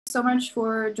so much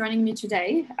for joining me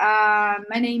today.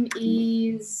 My name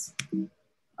is,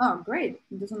 oh, great.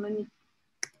 It doesn't let me,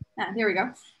 there we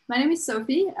go. My name is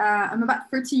Sophie. I'm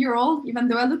about 30-year-old, even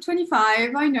though I look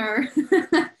 25, I know.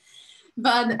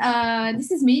 But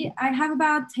this is me. I have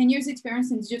about 10 years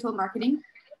experience in digital marketing,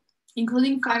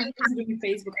 including 5 years doing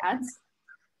Facebook ads.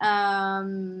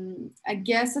 I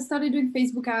guess I started doing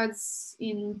Facebook ads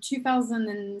in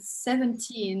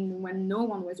 2017 when no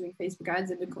one was doing Facebook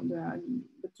ads and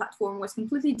the platform was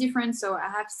completely different. So I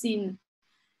have seen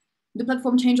the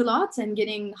platform change a lot and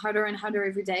getting harder and harder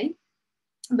every day.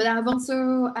 But I've also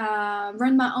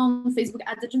run my own Facebook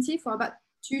ads agency for about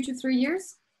 2 to 3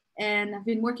 years. And I've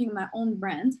been working on my own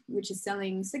brand, which is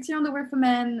selling sexy underwear for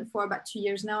men for about 2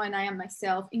 years now. And I am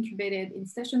myself incubated in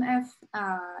Station F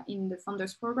in the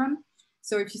Founders Program.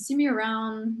 So if you see me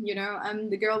around, you know, I'm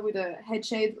the girl with a head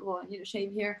shave or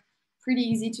shave here. Pretty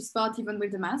easy to spot even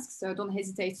with the mask. So don't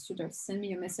hesitate to just send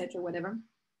me a message or whatever.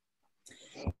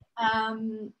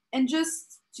 And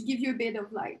just to give you a bit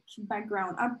of like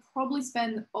background, I probably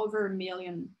spend over $1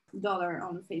 million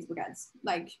on Facebook ads.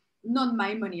 Like not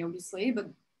my money, obviously, but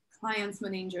clients'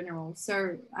 money in general.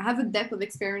 So I have a depth of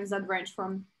experience that range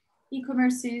from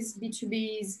e-commerces,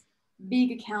 B2Bs,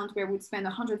 big account where we'd spend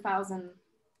 100,000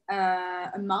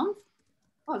 a month.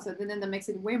 Oh, so then that makes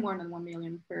it way more than 1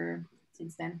 million per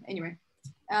since then. Anyway,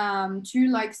 to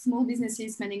like small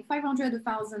businesses spending 500,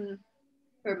 1,000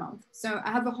 per month. So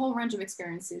I have a whole range of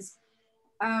experiences.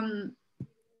 Why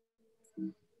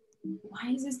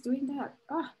is this doing that?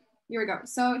 Oh, here we go.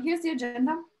 So here's the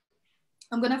agenda.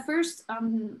 I'm gonna first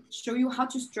show you how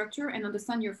to structure and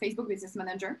understand your Facebook Business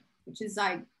Manager, which is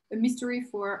like a mystery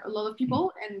for a lot of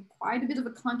people and quite a bit of a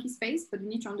clunky space, but you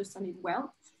need to understand it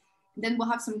well. Then we'll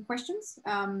have some questions.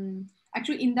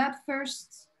 Actually, in that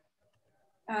first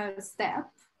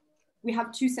step, we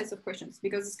have 2 sets of questions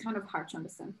because it's kind of hard to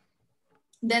understand.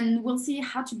 Then we'll see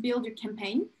how to build your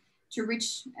campaign to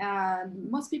reach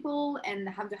most people and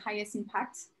have the highest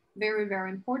impact. Very,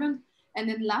 very important. And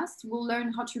then last, we'll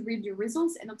learn how to read your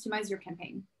results and optimize your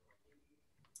campaign.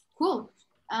 Cool.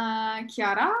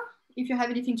 Chiara, if you have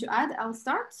anything to add, I'll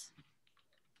start.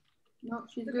 No,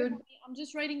 she's good. I'm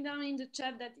just writing down in the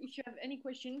chat that if you have any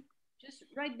question, just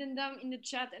write them down in the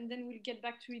chat and then we'll get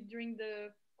back to it during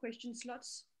the question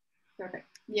slots. Perfect.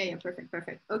 Yeah, perfect.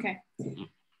 Okay.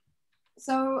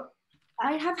 So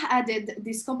I have added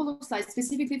this couple of slides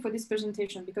specifically for this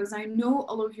presentation because I know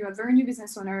all of you are very new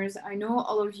business owners. I know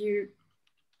all of you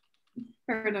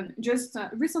just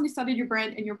recently started your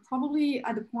brand and you're probably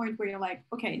at the point where you're like,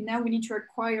 okay, now we need to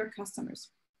acquire customers.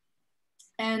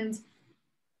 And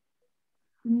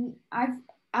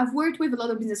I've worked with a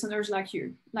lot of business owners like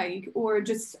you, or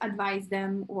just advise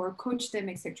them or coach them,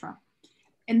 etc.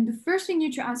 And the first thing you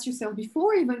need to ask yourself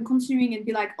before even continuing and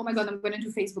be like, oh my God, I'm going to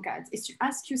do Facebook ads, is to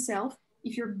ask yourself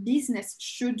if your business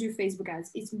should do Facebook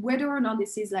ads. It's whether or not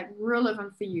this is like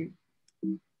relevant for you.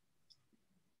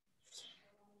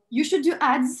 You should do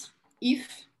ads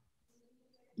if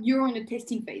you're in a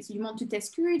testing phase. You want to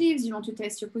test creatives, you want to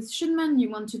test your positioning, you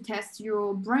want to test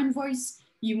your brand voice,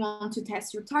 you want to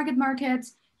test your target market,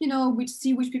 you know,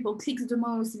 see which people click the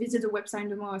most, visit the website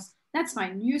the most. That's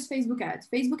fine. Use Facebook ads.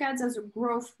 Facebook ads as a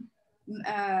growth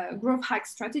hack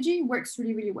strategy works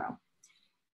really, really well.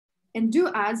 And do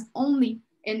ads only,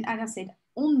 and as I said,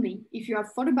 only if you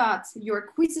have thought about your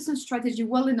acquisition strategy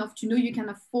well enough to know you can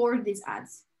afford these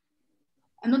ads.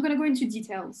 I'm not going to go into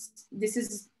details. This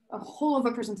is a whole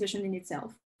other presentation in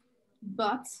itself,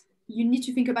 but you need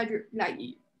to think about your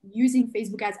using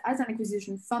Facebook ads as an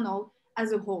acquisition funnel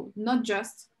as a whole, not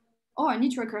just, oh, I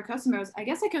need to acquire customers, I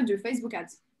guess I can do Facebook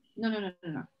ads. No.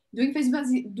 Doing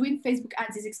Facebook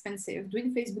ads is expensive.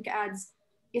 Doing Facebook ads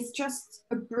is just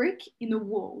a brick in a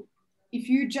wall. If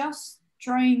you're just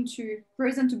trying to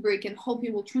present a brick and hope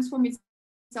it will transform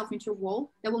itself into a wall,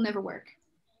 that will never work.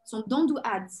 So don't do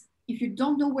ads. If you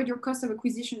don't know what your cost of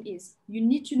acquisition is, you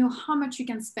need to know how much you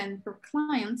can spend per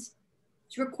client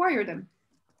to acquire them.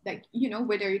 Like, you know,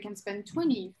 whether you can spend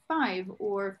 25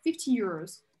 or 50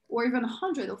 euros or even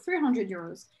 100 or 300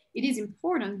 euros. It is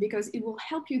important because it will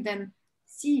help you then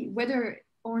see whether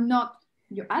or not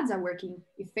your ads are working,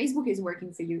 if Facebook is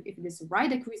working for you, if it is the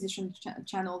right acquisition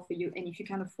channel for you, and if you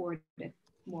can afford it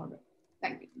more.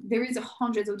 Like, there is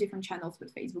hundreds of different channels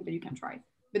with Facebook that you can try,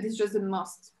 but it's just the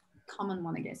most common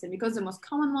one, I guess. And because the most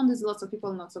common one, there's lots of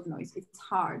people, lots of noise. It's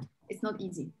hard. It's not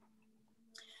easy.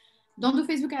 Don't do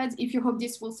Facebook ads if you hope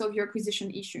this will solve your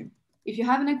acquisition issue. If you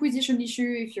have an acquisition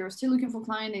issue, if you're still looking for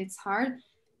clients, it's hard.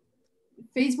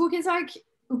 Facebook is like,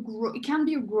 it can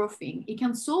be a growth thing. It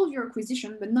can solve your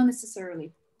acquisition, but not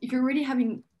necessarily. If you're already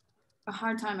having a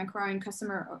hard time acquiring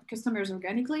customers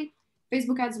organically,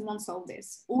 Facebook ads won't solve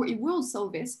this, or it will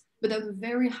solve this, but at a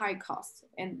very high cost.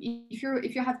 And if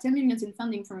you have 10 million in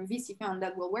funding from a VC fund,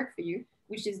 that will work for you,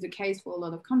 which is the case for a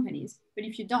lot of companies. But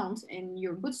if you don't and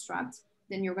you're bootstrapped,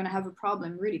 then you're going to have a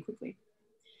problem really quickly.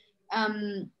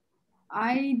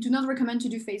 I do not recommend to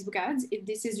do Facebook ads if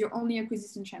this is your only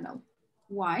acquisition channel.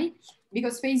 Why?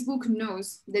 Because Facebook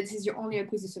knows that this is your only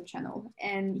acquisition channel,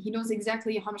 and he knows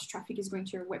exactly how much traffic is going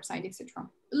to your website, etc.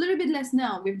 A little bit less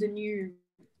now with the new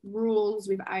rules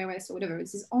with iOS or whatever.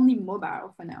 This is only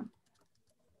mobile for now.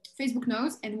 Facebook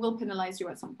knows and will penalize you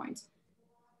at some point.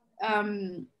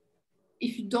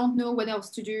 If you don't know what else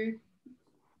to do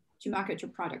to market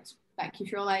your product, like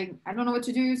if you're like, I don't know what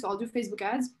to do, so I'll do Facebook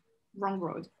ads, wrong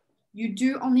road. You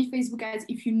do only Facebook ads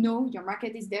if you know your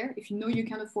market is there, if you know you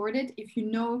can afford it, if you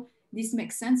know this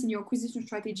makes sense in your acquisition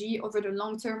strategy over the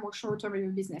long term or short term of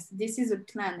your business. This is a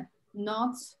plan,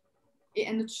 not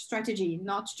a strategy,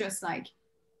 not just like,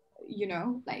 you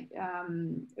know, like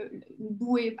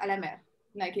bouée à la mer.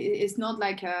 Like it's not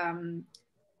like, I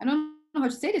don't know how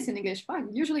to say this in English. Fuck,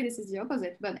 usually this is the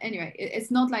opposite, but anyway, it's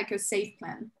not like a safe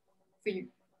plan for you.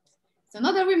 So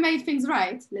now that we made things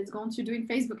right, let's go on to doing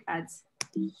Facebook ads.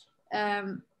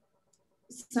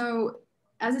 So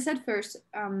as I said first,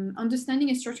 understanding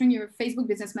and structuring your Facebook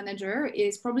Business Manager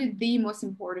is probably the most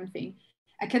important thing.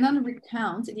 I cannot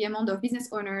recount the amount of business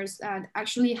owners that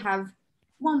actually have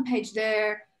one page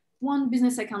there, one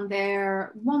business account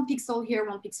there, one pixel here,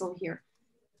 one pixel here.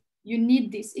 You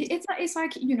need this. It's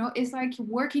like, you know, it's like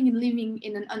working and living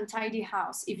in an untidy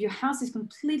house. If your house is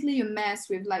completely a mess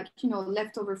with like, you know,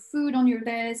 leftover food on your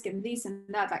desk and this and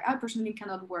that, like I personally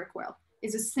cannot work well.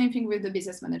 It's the same thing with the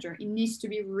business manager. It needs to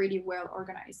be really well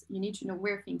organized. You need to know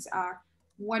where things are,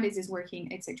 what is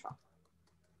working, etc.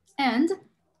 And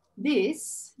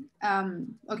this,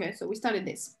 okay, so we started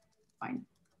this, fine.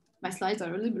 My slides are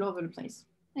a little bit all over the place.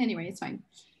 Anyway, it's fine.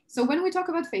 So when we talk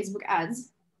about Facebook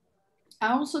ads,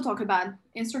 I also talk about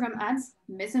Instagram ads,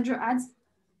 Messenger ads,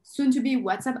 soon to be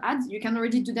WhatsApp ads. You can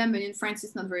already do them, but in France,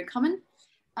 it's not very common.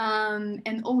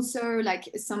 And also like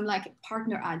some like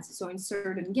partner ads, so in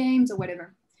certain games or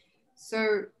whatever.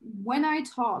 So when I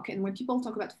talk and when people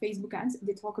talk about Facebook ads,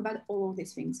 they talk about all of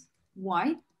these things.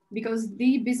 Why? Because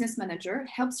the business manager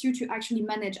helps you to actually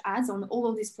manage ads on all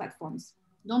of these platforms.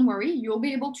 Don't worry, you'll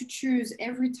be able to choose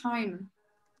every time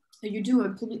you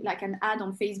do like an ad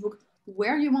on Facebook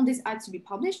where you want this ad to be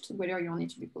published, whether you want it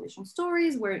to be published on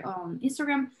stories, where on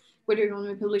Instagram, whether you want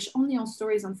to publish only on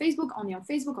stories on Facebook, on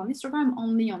Instagram,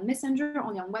 only on Messenger,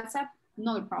 only on WhatsApp,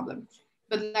 not a problem.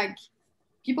 But like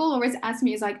people always ask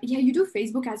me, is like, yeah, you do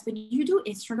Facebook ads, but you do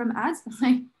Instagram ads?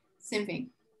 Like same thing.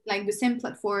 Like the same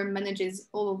platform manages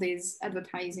all of these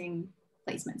advertising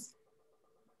placements.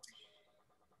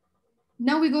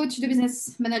 Now we go to the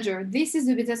business manager. This is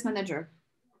the business manager.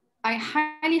 I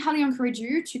highly encourage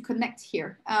you to connect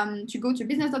here, to go to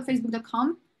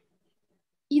business.facebook.com,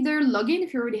 either log in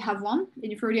if you already have one,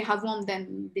 and if you already have one,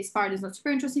 then this part is not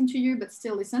super interesting to you, but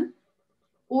still listen,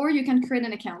 or you can create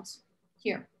an account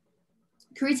here.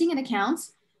 Creating an account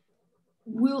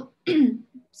will,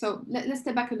 so let's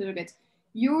step back a little bit.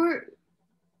 Your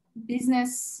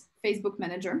business Facebook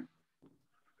manager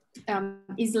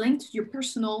is linked to your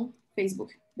personal Facebook.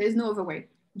 There's no other way.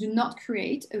 Do not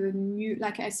create a new,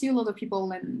 like I see a lot of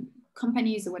people and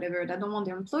companies or whatever that don't want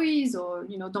their employees or,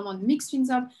 you know, don't want to mix things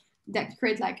up, that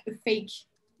create like a fake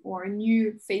or a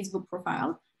new Facebook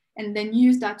profile and then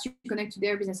use that to connect to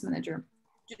their business manager.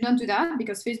 Do not do that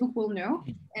because Facebook will know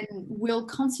and will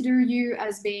consider you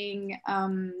as being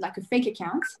like a fake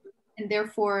account, and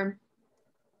therefore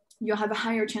you'll have a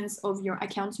higher chance of your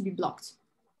account to be blocked.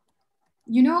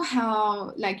 You know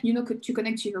how, like, you know, to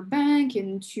connect to your bank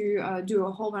and to do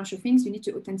a whole bunch of things, you need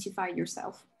to authentify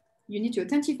yourself. You need to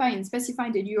authentify and specify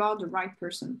that you are the right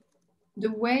person. The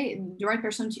right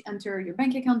person to enter your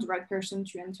bank account, the right person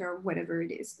to enter whatever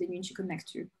it is that you need to connect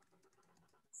to.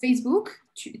 Facebook,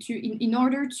 in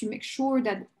order to make sure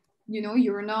that, you know,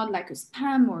 you're not like a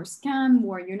spam or scam,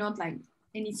 or you're not like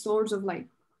any sorts of like,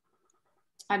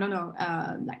 I don't know,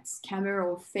 like scammer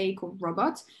or fake or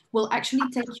robot, will actually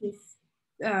take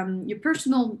your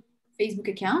personal Facebook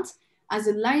account as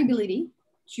a liability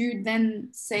to then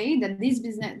say that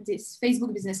this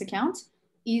Facebook business account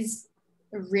is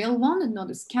a real one, not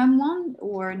a scam one,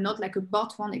 or not like a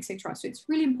bot one, etc. So it's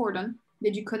really important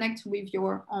that you connect with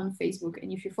your own Facebook.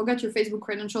 And if you forgot your Facebook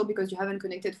credential because you haven't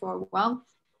connected for a while,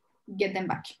 get them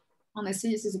back.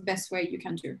 Honestly, this is the best way you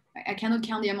can do. I cannot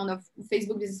count the amount of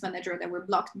Facebook business manager that were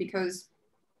blocked because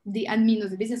the admin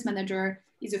of the business manager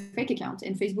is a fake account,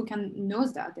 and Facebook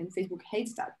knows that, and Facebook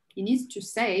hates that. It needs to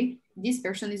say this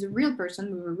person is a real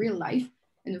person with a real life.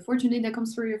 And unfortunately, that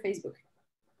comes through your Facebook.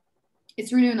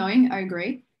 It's really annoying, I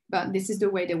agree, but this is the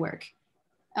way they work.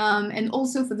 And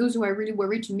also for those who are really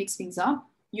worried to mix things up,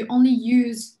 you only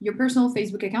use your personal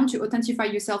Facebook account to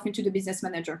authentify yourself into the business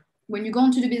manager. When you go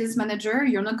into the business manager,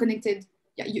 you're not connected.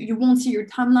 You won't see your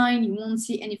timeline. You won't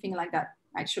see anything like that,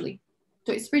 actually.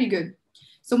 So it's pretty good.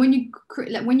 So when you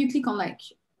click on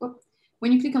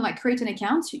create an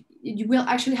account, you will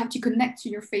actually have to connect to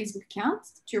your Facebook account,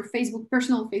 to your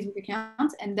personal Facebook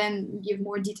account, and then give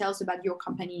more details about your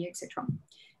company, etc.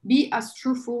 Be as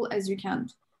truthful as you can.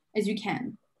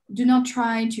 Do not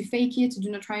try to fake it.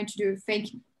 Do not try to do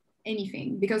fake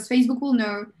anything, because Facebook will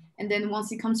know. And then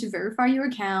once it comes to verify your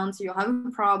account, you'll have a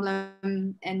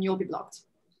problem and you'll be blocked.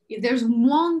 If there's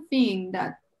one thing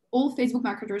that all Facebook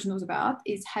marketers knows about,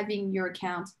 is having your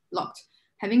account locked.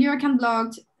 Having your account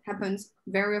blocked happens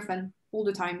very often, all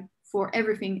the time, for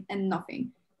everything and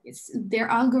nothing. Their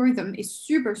algorithm is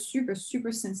super, super,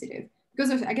 super sensitive,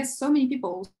 because of, I guess, so many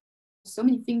people, so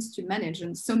many things to manage,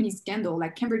 and so many scandals,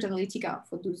 like Cambridge Analytica,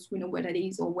 for those who know what that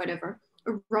is, or whatever,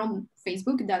 around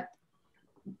Facebook, that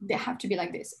they have to be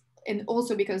like this. And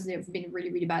also because they've been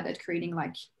really, really bad at creating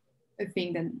like a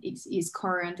thing that is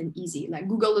current and easy. Like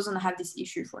Google doesn't have this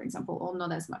issue, for example, or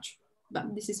not as much,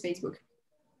 but this is Facebook.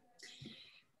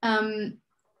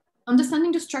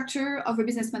 Understanding the structure of a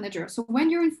business manager. So when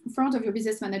you're in front of your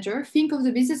business manager, think of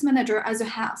the business manager as a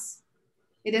house.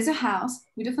 It is a house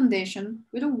with a foundation,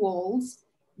 with the walls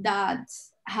that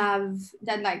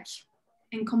like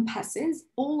encompasses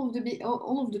all of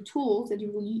the tools that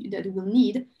you will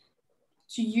need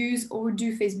to use or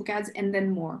do Facebook ads, and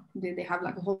then more. They have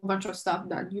like a whole bunch of stuff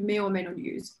that you may or may not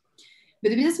use. But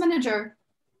the business manager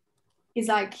is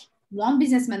like one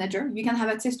business manager. You can have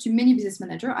access to many business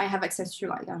managers. I have access to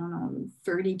like, I don't know,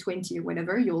 30, 20 or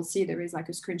whatever. You'll see there is like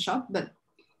a screenshot, but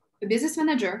a business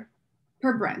manager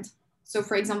per brand. So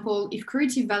for example, if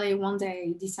Creative Valley one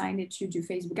day decided to do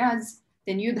Facebook ads,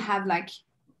 then you'd have like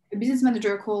a business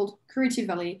manager called Creative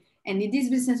Valley. And in this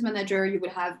business manager, you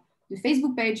would have the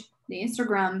Facebook page, the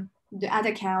Instagram, the ad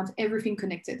account, everything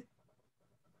connected.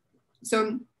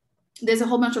 So there's a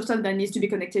whole bunch of stuff that needs to be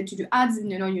connected to do ads.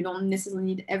 You know, you don't necessarily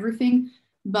need everything,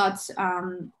 but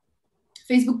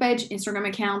Facebook page, Instagram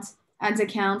account, ads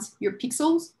account, your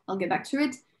pixels, I'll get back to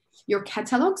it, your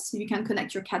catalogs. You can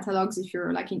connect your catalogs if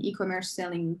you're like in e-commerce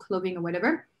selling clothing or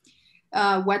whatever,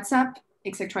 WhatsApp,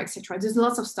 etc., etc. There's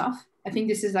lots of stuff. I think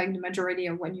this is like the majority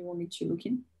of what you will need to look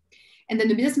in. And then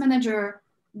the business manager,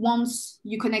 once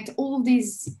you connect all of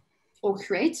these or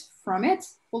create from it,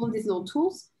 all of these little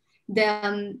tools,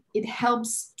 then it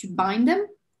helps to bind them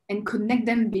and connect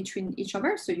them between each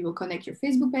other. So you will connect your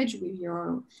Facebook page with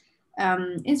your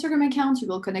Instagram account. You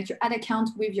will connect your ad account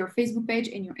with your Facebook page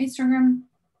and your Instagram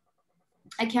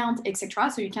account, etc.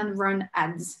 So you can run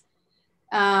ads,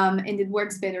 and it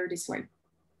works better this way.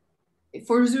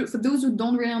 For those who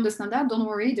don't really understand that, don't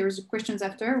worry. There's questions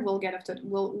after. We'll get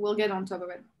on top of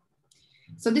it.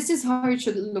 So this is how it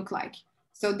should look like.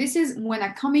 So this is when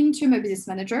I come into my business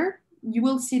manager, you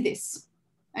will see this.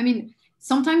 I mean,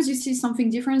 sometimes you see something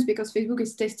different because Facebook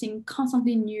is testing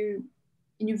constantly new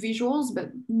visuals,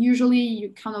 but usually you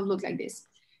kind of look like this.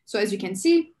 So as you can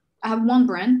see, I have one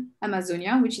brand,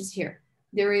 Amazonia, which is here.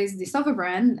 There is this other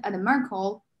brand, Adam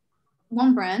Markle,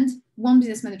 one brand, one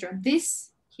business manager. This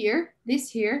here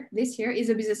is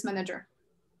a business manager.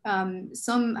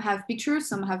 Some have pictures,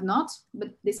 some have not, but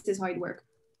this is how it works.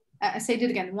 I said it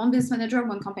again, one business manager,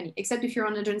 one company, except if you're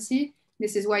an agency.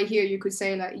 This is why here you could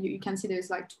say like, you can see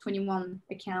there's like 21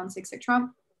 accounts,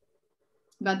 etc.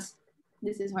 But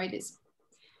this is how it is.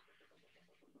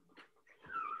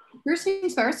 First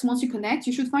things first, once you connect,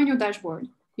 you should find your dashboard,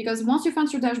 because once you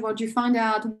find your dashboard, you find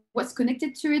out what's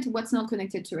connected to it, what's not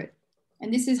connected to it.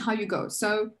 And this is how you go.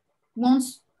 So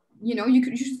once, you know,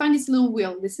 you should find this little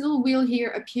wheel. This little wheel here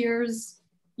appears,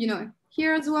 you know,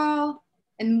 here as well.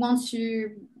 And once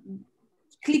you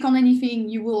click on anything,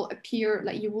 you will appear,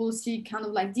 like you will see kind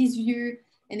of like this view,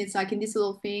 and it's like in this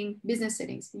little thing, business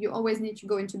settings. You always need to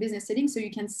go into business settings so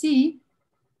you can see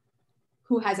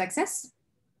who has access.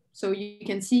 So you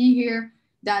can see here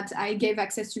that I gave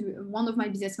access to one of my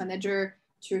business manager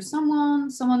to someone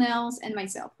else, and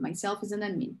myself. Myself is an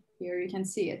admin. Here you can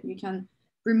see it. You can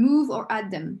remove or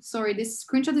add them. Sorry, this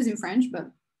screenshot is in French,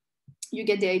 but you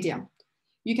get the idea.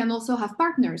 You can also have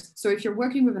partners. So if you're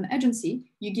working with an agency,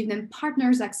 you give them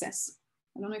partners access.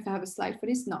 I don't know if I have a slide for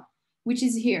this. No, which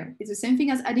is here. It's the same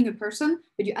thing as adding a person,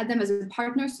 but you add them as a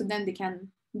partner, so then they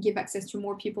can give access to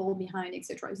more people behind,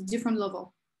 etc. It's a different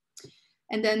level.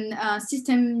 And then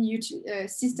systems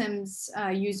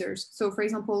users. So for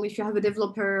example, if you have a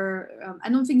developer, I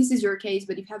don't think this is your case,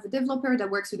 but if you have a developer that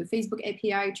works with the Facebook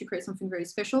API to create something very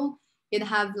special, you'd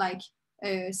have like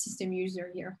a system user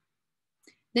here.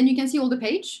 Then you can see all the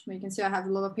page. You can see I have a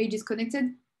lot of pages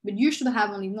connected, but you should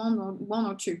have only one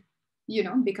or two, you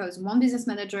know, because one business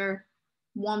manager,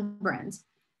 one brand.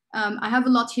 I have a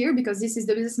lot here because this is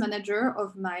the business manager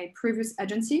of my previous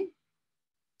agency.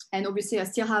 And obviously I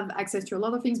still have access to a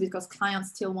lot of things because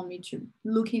clients still want me to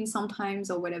look in sometimes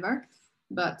or whatever,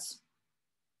 but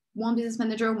one business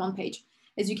manager, one page.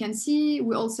 As you can see,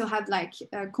 we also have like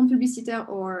a compte publicitaire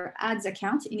or ads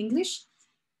account in English.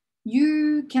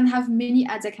 You can have many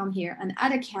ads account here. An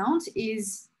ad account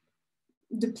is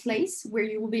the place where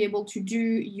you will be able to do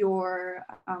your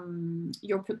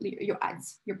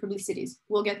ads, your publicities.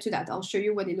 We'll get to that. I'll show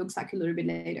you what it looks like a little bit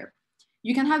later.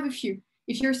 You can have a few.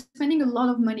 If you're spending a lot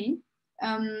of money,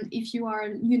 if you are,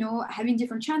 you know, having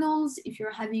different channels, if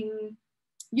you're having,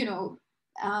 you know,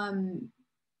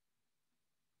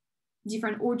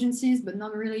 different audiences, but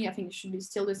not really, I think it should be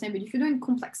still the same. But if you're doing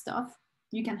complex stuff,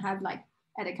 you can have like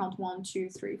ad account 1, 2,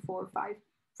 3, 4, 5.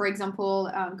 For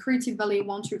example, Creative Valley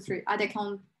 1, 2, 3, ad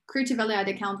account, Creative Valley ad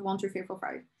account 1, 2, 3, 4,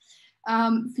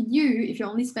 5. For you, if you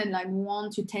only spend like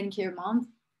 1 to 10K a month,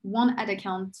 one ad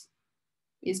account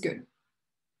is good.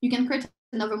 You can create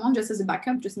another one just as a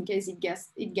backup, just in case it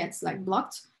gets like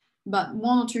blocked, but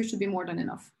 1 or 2 should be more than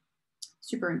enough.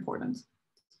 Super important.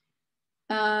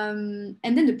 And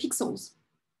then the pixels.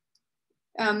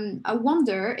 I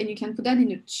wonder, and you can put that in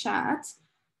the chat,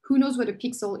 who knows what a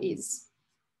pixel is?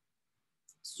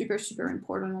 Super, super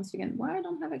important once again. Why I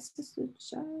don't have access to the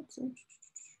chat?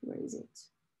 Where is it?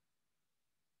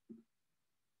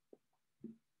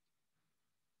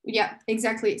 Yeah,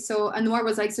 exactly. So Anwar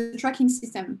was like, the tracking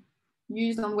system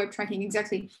used on web tracking,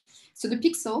 exactly. So the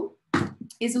pixel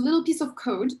is a little piece of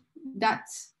code that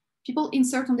people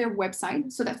insert on their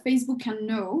website so that Facebook can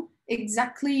know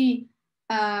exactly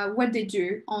what they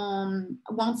do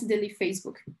once they leave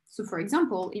Facebook. So for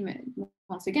example,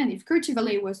 once again, if Creative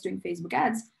Valley was doing Facebook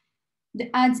ads, the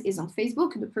ads is on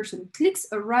Facebook, the person clicks,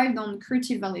 arrived on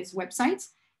Creative Valley's website,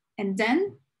 and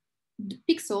then the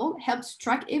pixel helps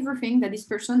track everything that this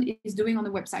person is doing on the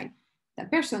website.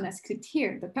 That person has clicked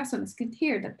here, that person has clicked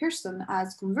here, that person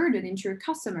has converted into a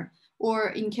customer, or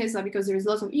in case of, because there's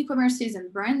lots of e-commerces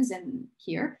and brands and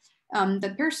here,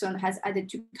 that person has added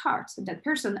to carts, that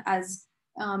person has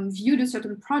viewed a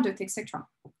certain product, etc.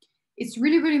 It's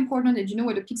really, really important that you know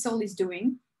what a pixel is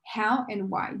doing, how and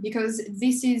why, because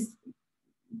this is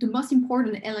the most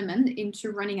important element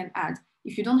into running an ad.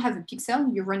 If you don't have a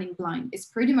pixel, you're running blind. It's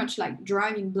pretty much like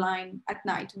driving blind at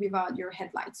night without your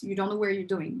headlights. You don't know where you're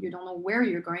doing. You don't know where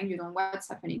you're going. You don't know what's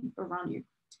happening around you.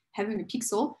 Having a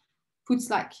pixel puts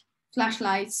like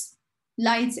flashlights,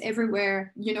 lights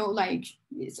everywhere, you know, like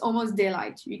it's almost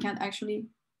daylight. You can actually,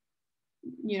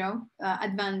 you know,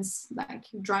 advance, like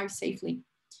drive safely.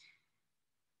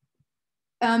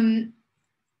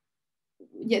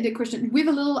 Yeah, the question with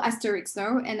a little asterisk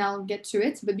though, and I'll get to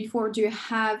it. But before, do you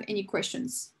have any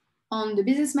questions on the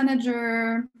business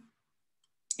manager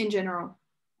in general?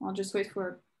 I'll just wait for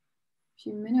a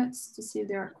few minutes to see if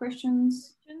there are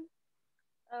questions.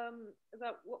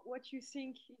 About what you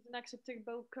think is an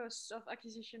acceptable cost of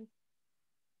acquisition.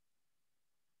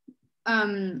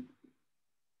 An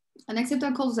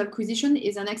acceptable cost of acquisition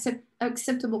is an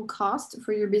acceptable cost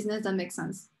for your business that makes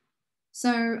sense.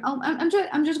 So I'm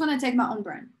just gonna take my own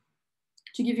brand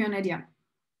to give you an idea.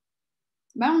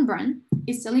 My own brand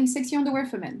is selling sexy underwear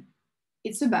for men.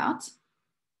 It's about,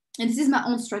 and this is my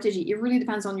own strategy. It really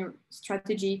depends on your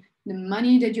strategy, the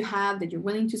money that you have, that you're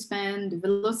willing to spend, the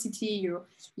velocity,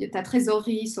 ta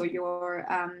trésorerie, so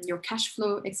your cash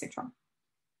flow, etc.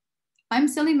 I'm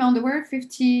selling my underwear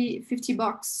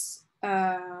 $50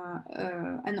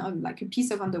 and like a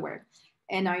piece of underwear,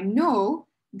 and I know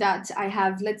that I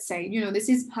have, let's say, you know, this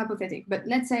is hypothetical, but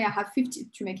let's say I have 50,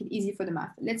 to make it easy for the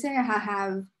math. Let's say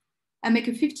I make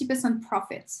a 50%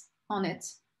 profit on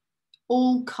it,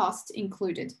 all costs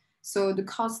included. So the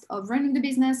cost of running the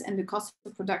business and the cost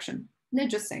of production,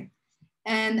 let's just say.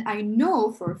 And I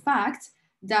know for a fact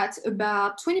that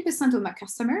about 20% of my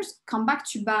customers come back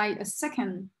to buy a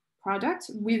second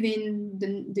product within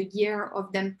the year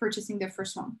of them purchasing their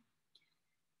first one,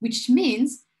 which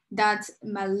means that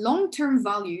my long-term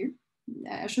value,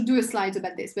 I should do a slide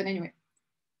about this, but anyway,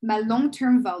 my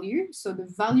long-term value, so the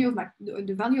value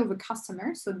of a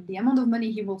customer, so the amount of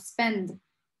money he will spend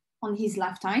on his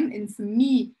lifetime. And for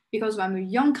me, because I'm a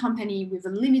young company with a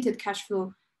limited cash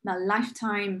flow, my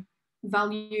lifetime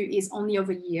value is only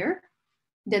over a year.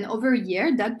 Then over a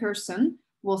year, that person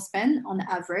will spend on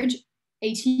average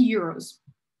 80 euros.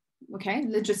 Okay,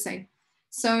 let's just say.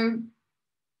 So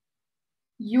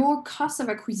your cost of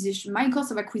acquisition, my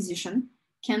cost of acquisition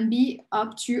can be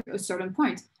up to a certain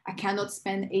point. I cannot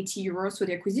spend 80 euros for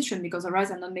the acquisition because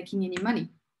otherwise I'm not making any money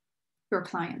per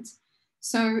client.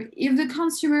 So if the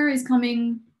consumer is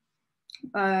coming,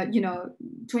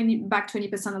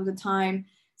 20% of the time,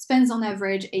 spends on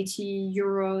average 80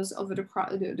 euros over the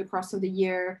course of the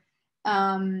year,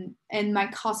 and my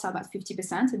costs are about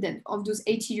 50%, then of those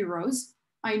 80 euros,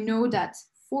 I know that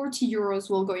 40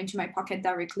 euros will go into my pocket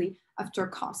directly after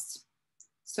costs.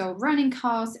 So running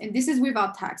costs, and this is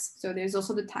without tax. So there's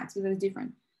also the tax, but that's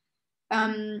different.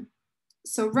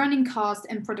 So running costs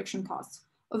and production costs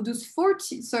of those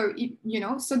 40. So,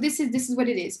 so this is what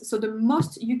it is. So the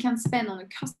most you can spend on a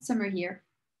customer here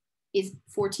is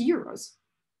 40 euros.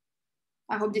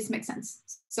 I hope this makes sense.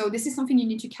 So this is something you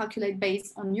need to calculate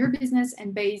based on your business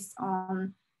and based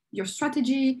on your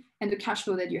strategy and the cash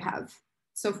flow that you have.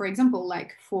 So for example,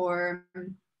 like for,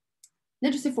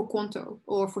 let's just say for Quanto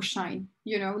or for Shine,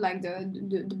 like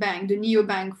the bank, the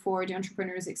neobank for the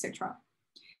entrepreneurs, etc.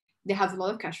 They have a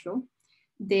lot of cash flow.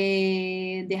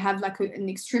 They have like an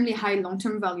extremely high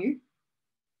long-term value,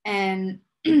 and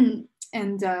they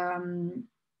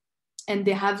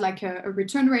have like a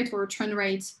return rate or a churn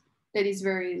rate that is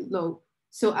very low.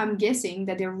 So I'm guessing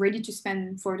that they're ready to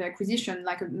spend for the acquisition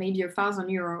like maybe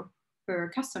 €1,000 per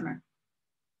customer.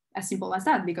 As simple as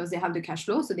that, because they have the cash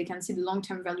flow, so they can see the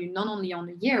long-term value not only on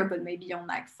a year, but maybe on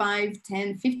like 5,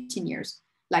 10, 15 years.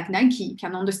 Like Nike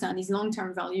can understand his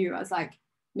long-term value as like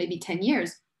maybe 10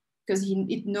 years, because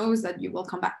it knows that you will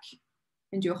come back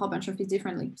and do a whole bunch of it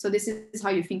differently. So this is how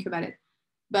you think about it.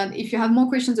 But if you have more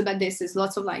questions about this, there's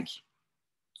lots of like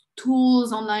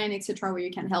tools online, etc., where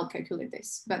you can help calculate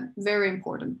this, but very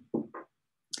important.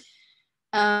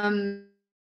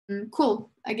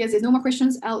 Cool. I guess there's no more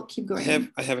questions. I'll keep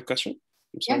going. I have a question.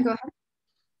 Yeah, go ahead.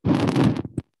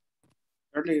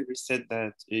 Earlier we said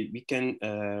that we can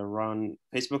run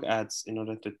Facebook ads in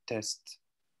order to test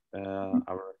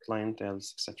our clientele,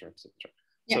 etc., etc.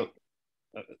 Yeah. So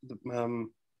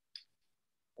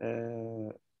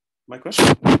my question.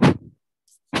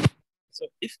 So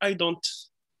if I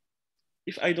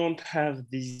don't have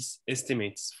these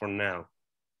estimates for now,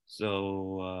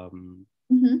 so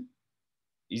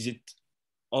is it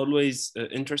always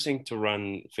interesting to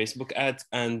run Facebook ads?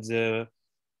 And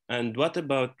what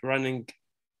about running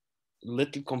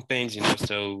little campaigns?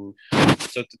 So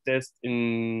to test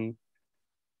in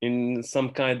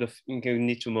some kind of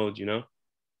incognito mode,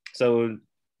 So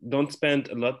don't spend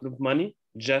a lot of money,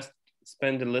 just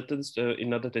spend a little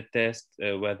in order to test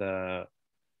whether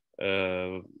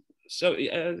to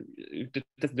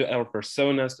test our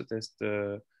personas, to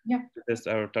test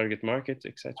our target market,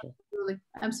 etc.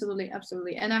 Absolutely.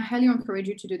 And I highly encourage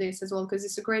you to do this as well, because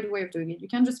it's a great way of doing it. You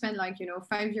can just spend like,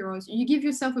 €5. You give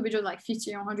yourself a budget of like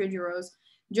 50 or 100 euros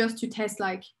just to test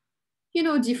like,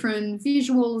 different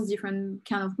visuals, different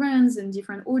kind of brands and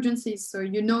different audiences. So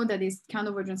that this kind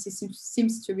of audience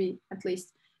seems to be at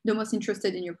least the most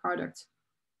interested in your product.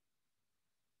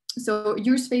 So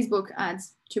use Facebook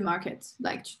ads to market,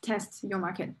 like to test your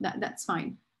market. That's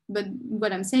fine. But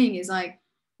what I'm saying is like,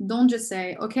 don't just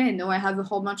say, okay, no, I have a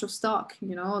whole bunch of stock,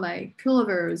 like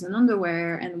pullovers and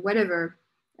underwear and whatever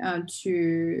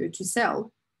to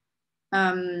sell.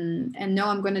 And now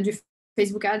I'm going to do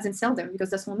Facebook ads and sell them, because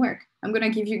that won't work. I'm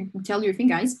going to tell you a thing,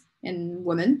 guys and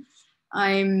women.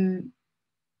 I'm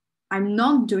a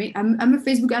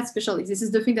Facebook ad specialist. This is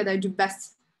the thing that I do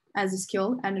best as a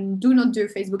skill, and I do not do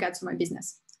Facebook ads for my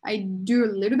business. I do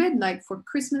a little bit like for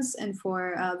Christmas and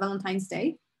for Valentine's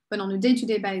Day, but on a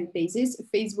day-to-day basis,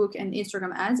 Facebook and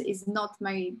Instagram ads is not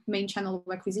my main channel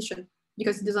of acquisition,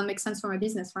 because it doesn't make sense for my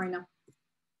business right now.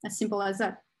 As simple as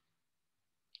that.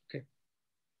 Okay.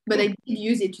 But cool. I did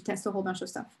use it to test a whole bunch of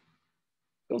stuff.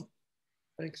 Cool.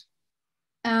 Thanks.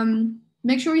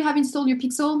 Make sure you have installed your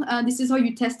Pixel. This is how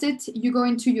you test it. You go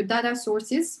into your data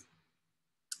sources.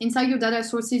 Inside your data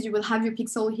sources, you will have your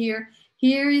Pixel here.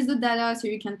 Here is the data, so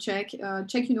you can check,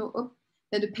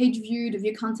 that the page view, the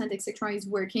view content, etc. is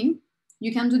working.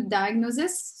 You can do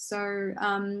diagnosis. So,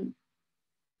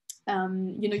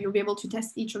 you'll be able to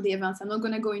test each of the events. I'm not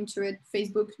going to go into it.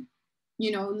 Facebook,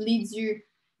 leads you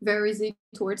very easily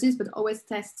towards this, but always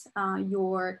test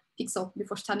your Pixel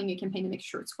before starting a campaign to make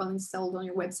sure it's well installed on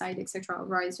your website, etc.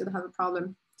 Otherwise, you'll have a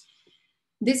problem.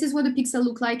 This is what the Pixel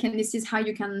look like, and this is how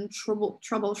you can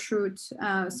troubleshoot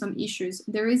some issues.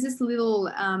 There is this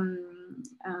little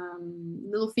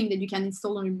thing that you can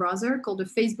install on your browser called the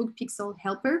Facebook Pixel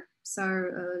Helper, so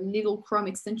a little Chrome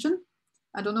extension.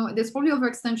 I don't know, there's probably other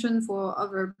extension for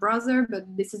other browser, but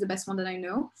this is the best one that I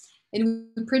know. It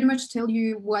will pretty much tell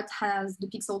you what has the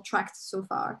pixel tracked so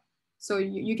far. So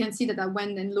you can see that I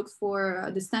went and looked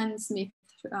for the Stan Smith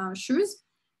shoes,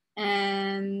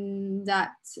 and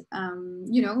that,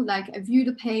 you know, like I view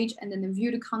the page and then I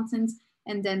view the content,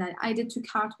 and then I added to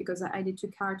cart because I added to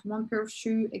cart one pair of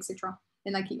shoe, etc.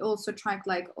 And like it also track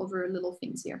like other little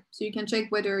things here. So you can check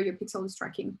whether your pixel is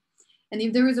tracking. And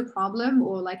if there is a problem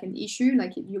or like an issue,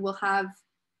 like you will have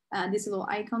this little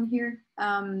icon here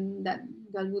that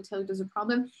will tell you there's a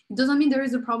problem. It doesn't mean there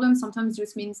is a problem. Sometimes it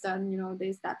just means that, you know,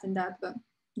 there's that and that, but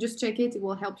just check it. It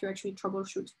will help you actually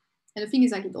troubleshoot. And the thing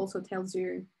is, like, it also tells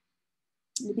you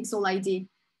the pixel ID,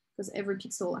 because every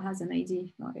pixel has an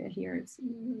ID. Oh, yeah, here it's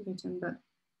written, but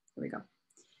here we go.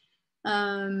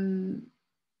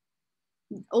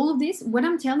 All of this, what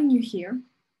I'm telling you here,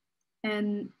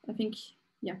 and I think,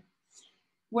 yeah,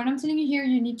 what I'm telling you here,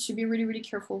 you need to be really, really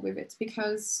careful with it,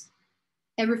 because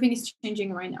everything is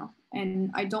changing right now.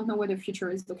 And I don't know what the future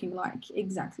is looking like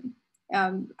exactly.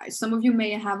 Some of you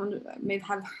may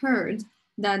have heard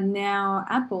that now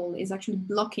Apple is actually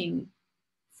blocking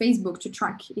Facebook to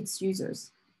track its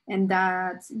users, and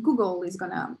that Google is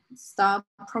gonna start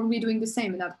probably doing the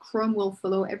same, and that Chrome will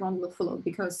follow, everyone will follow,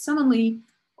 because suddenly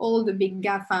all the big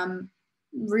GAFAM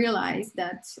realize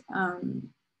that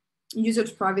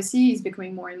users' privacy is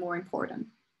becoming more and more important.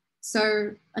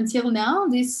 So until now,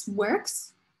 this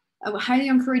works. I would highly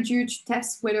encourage you to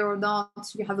test whether or not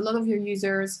you have a lot of your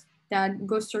users that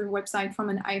goes to your website from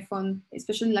an iPhone,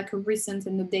 especially like a recent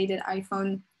and updated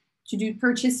iPhone, to do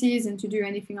purchases and to do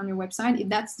anything on your website. If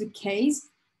that's the case,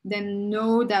 then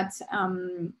know that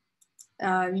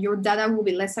your data will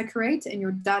be less accurate, and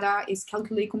your data is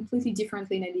calculated completely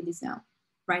differently than it is now.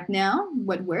 Right now,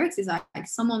 what works is like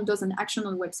someone does an action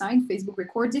on the website, Facebook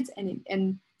records it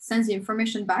and sends the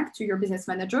information back to your business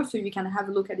manager so you can have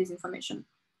a look at this information.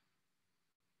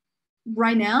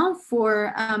 Right now,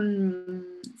 for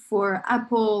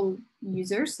Apple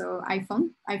users, so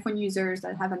iPhone users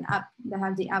that have an app, that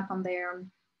have the app on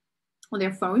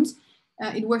their phones,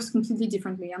 it works completely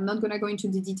differently. I'm not going to go into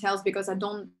the details because I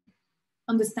don't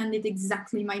understand it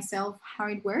exactly myself how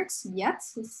it works yet.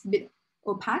 It's a bit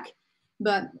opaque,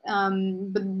 but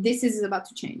this is about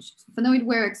to change. So for now it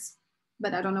works,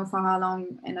 but I don't know for how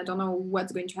long, and I don't know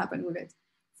what's going to happen with it.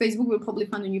 Facebook will probably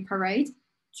find a new parade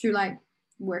to like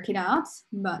work it out,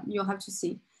 but you'll have to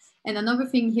see. And another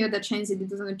thing here that changed, it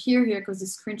doesn't appear here because the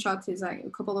screenshot is like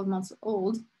a couple of months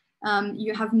old.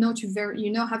 You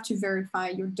now have to verify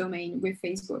your domain with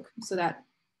Facebook so that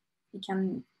you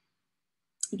can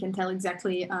tell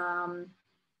exactly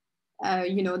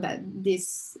you know, that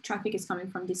this traffic is coming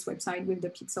from this website with the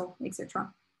pixel,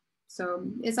 etc. So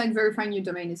it's like verifying your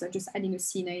domain. It's like just adding a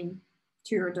CNAME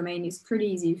to your domain. Is pretty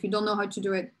easy. If you don't know how to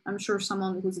do it, I'm sure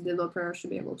someone who's a developer should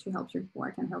be able to help you, or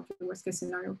I can help you, worst case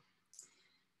scenario.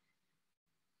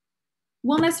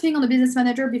 One last thing on the business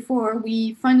manager before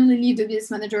we finally leave the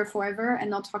business manager forever and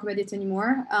not talk about it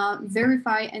anymore.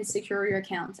 Verify and secure your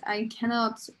account. I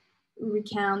cannot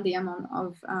recount the amount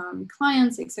of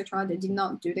clients, etc., that did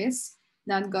not do this,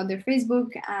 that got their Facebook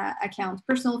account,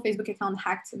 personal Facebook account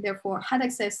hacked, therefore had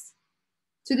access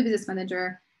to the business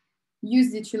manager,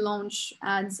 used it to launch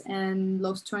ads, and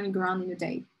lost 20 grand in a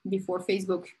day before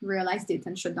Facebook realized it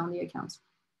and shut down the account.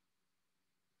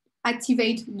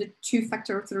 Activate the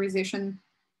two-factor authorization,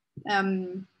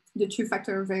 the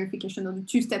two-factor verification, or the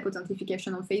two-step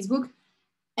authentication on Facebook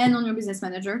and on your business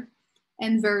manager,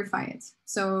 and verify it.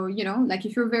 So, you know, like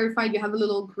if you're verified, you have a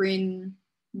little green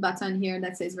button here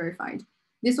that says verified.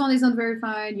 This one is not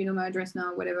verified, you know my address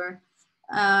now, whatever.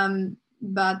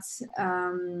 But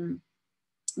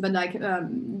like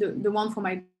the one for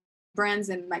my brands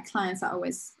and my clients are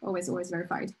always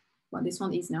verified. Well, this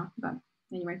one is now, but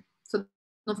anyway. So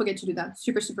don't forget to do that.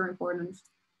 Super, super important.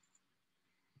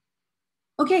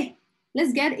 Okay,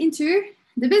 let's get into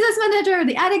the business manager,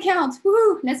 the ad account.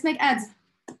 Woohoo! Let's make ads.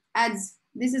 Ads.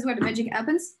 This is where the magic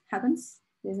happens.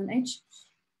 There's an H.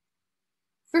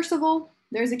 First of all,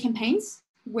 there's the campaigns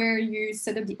where you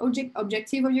set up the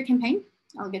objective of your campaign.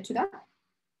 I'll get to that.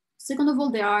 Second of all,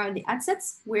 there are the ad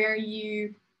sets where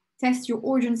you test your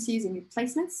audiences and your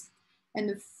placements. And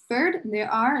the third,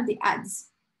 there are the ads.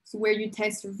 So where you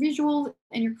test your visual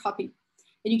and your copy.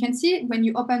 And you can see it when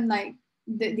you open like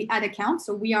the ad account.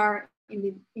 So we are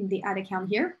in the ad account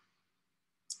here.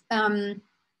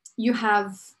 You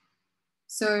have,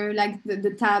 so like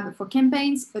the tab for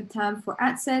campaigns, a tab for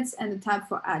ad sets, and a tab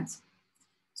for ads.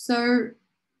 So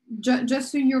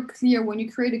just so you're clear, when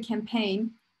you create a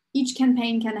campaign, each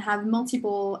campaign can have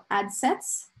multiple ad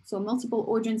sets, so multiple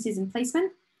audiences and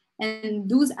placement. And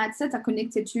those ad sets are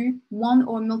connected to one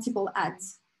or multiple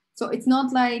ads. So it's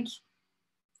not like,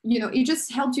 you know, it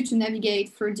just helps you to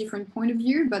navigate through a different point of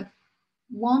view, but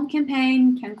one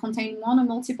campaign can contain one or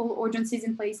multiple audiences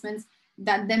and placements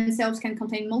that themselves can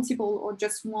contain multiple or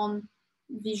just one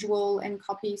visual and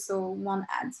copy, so one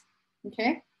ad,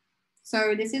 okay?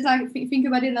 So this is like, think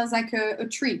about it as like a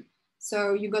tree.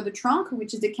 So you got the trunk,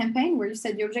 which is the campaign where you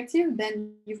set the objective,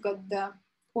 then you've got the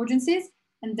audiences,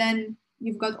 and then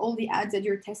you've got all the ads that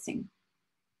you're testing.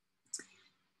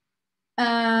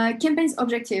 Campaign's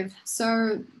objective.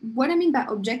 So what I mean by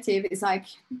objective is like,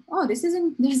 oh, this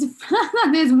isn't,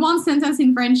 there's one sentence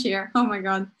in French here. Oh my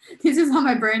God, this is how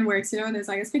my brain works, you know, there's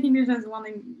like a speaking English, there's one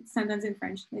sentence in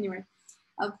French. Anyway,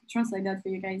 I'll translate that for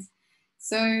you guys.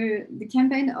 So the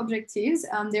campaign objectives,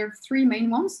 there are three main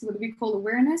ones, what we call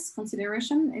awareness,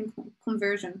 consideration, and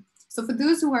conversion. So for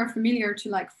those who are familiar to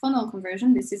like funnel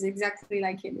conversion, this is exactly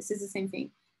like it. This is the same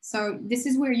thing. So this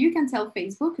is where you can tell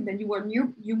Facebook that you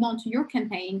want your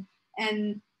campaign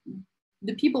and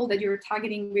the people that you're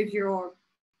targeting with your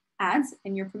ads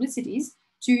and your publicities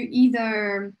to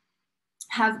either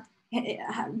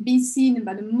be seen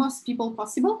by the most people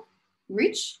possible,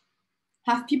 reach,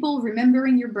 have people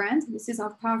remembering your brand. This is how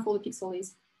powerful the pixel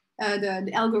is,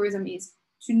 the algorithm is,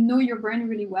 to know your brand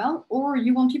really well, or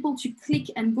you want people to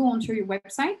click and go onto your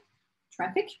website,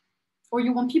 traffic, or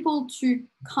you want people to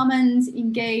comment,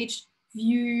 engage,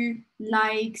 view,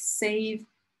 like, save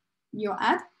your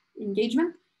ad,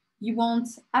 engagement. You want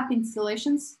app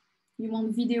installations, you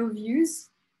want video views,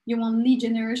 you want lead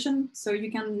generation. So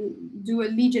you can do a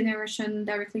lead generation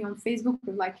directly on Facebook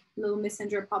with like a little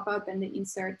messenger pop-up and they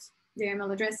insert their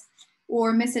email address,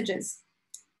 or messages.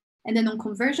 And then on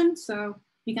conversion, so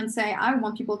you can say, I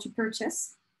want people to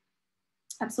purchase.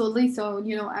 Absolutely. So,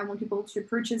 you know, I want people to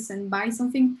purchase and buy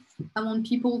something. I want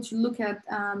people to look at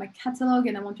my catalog,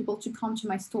 and I want people to come to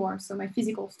my store, so my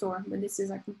physical store, but this is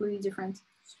like completely different.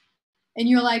 And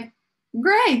you're like,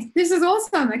 great, this is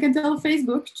awesome. I can tell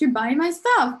Facebook to buy my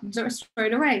stuff just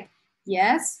straight away.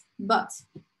 Yes, but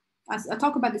as I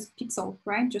talked about this pixel,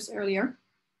 right, just earlier,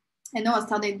 and now I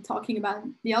started talking about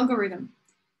the algorithm.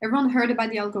 Everyone heard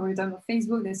about the algorithm of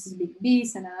Facebook. This is a big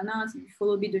beast, and so you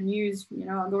follow the news, you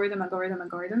know,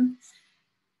 algorithm.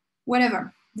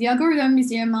 Whatever. The algorithm is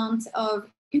the amount of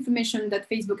information that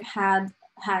Facebook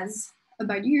has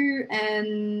about you,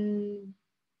 and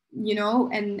you know,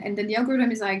 and then the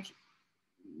algorithm is like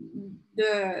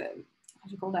the, how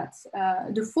do you call that?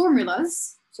 The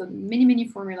formulas. So many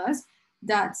formulas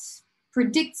that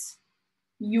predict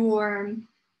your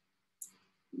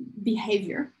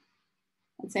behavior.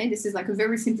 I'd say this is like a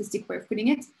very simplistic way of putting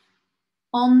it,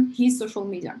 on his social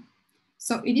media.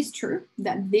 So it is true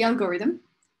that the algorithm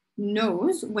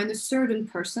knows when a certain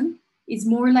person is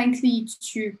more likely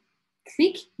to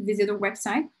click, visit a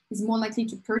website, is more likely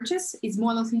to purchase, is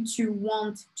more likely to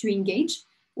want to engage,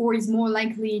 or is more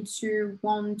likely to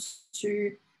want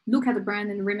to look at the brand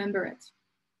and remember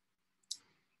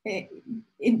it.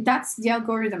 That's the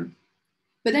algorithm.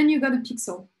 But then you got a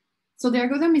pixel. So the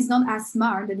algorithm is not as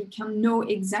smart that it can know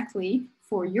exactly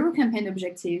for your campaign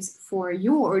objectives, for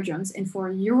your audience, and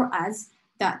for your ads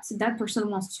that that person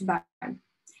wants to buy.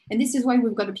 And this is why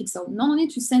we've got a pixel, not only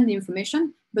to send the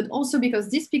information, but also because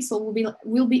this pixel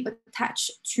will be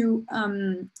attached to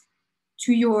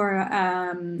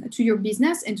your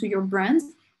business and to your brand,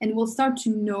 and will start to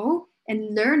know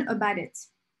and learn about it.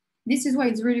 This is why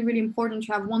it's really, really important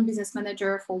to have one business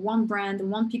manager for one brand,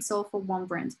 one pixel for one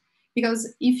brand.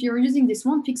 Because if you're using this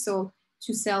one pixel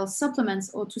to sell supplements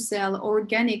or to sell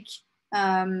organic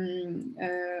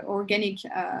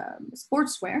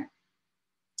sportswear,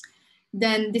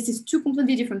 then this is two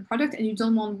completely different products, and you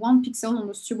don't want one pixel on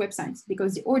those two websites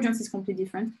because the audience is completely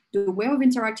different, the way of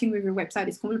interacting with your website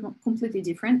is completely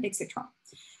different, etc.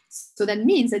 So that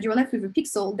means that you're left with a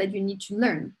pixel that you need to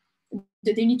learn,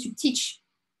 that you need to teach.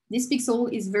 This pixel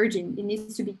is virgin, it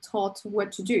needs to be taught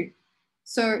what to do.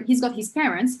 So he's got his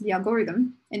parents, the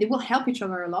algorithm, and they will help each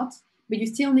other a lot, but you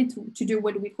still need to do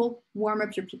what we call warm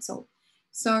up your pixel.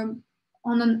 So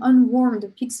on an unwarmed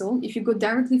pixel, if you go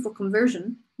directly for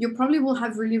conversion, you probably will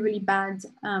have really, really bad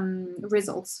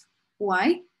results.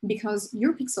 Why? Because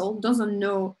your pixel doesn't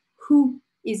know who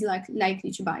is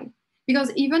likely to buy.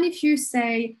 Because even if you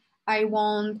say, I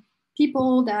want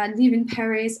people that live in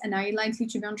Paris and are likely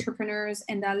to be entrepreneurs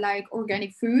and that like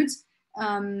organic foods,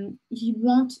 he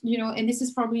won't, you know, and this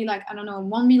is probably like, I don't know,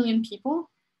 1 million people.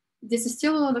 This is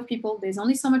still a lot of people. There's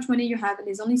only so much money you have, and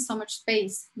there's only so much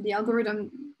space the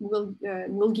algorithm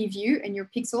will give you and your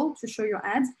pixel to show your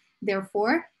ads.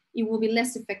 Therefore, it will be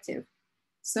less effective.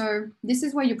 So this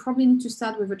is why you probably need to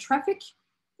start with a traffic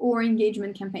or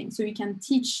engagement campaign. So you can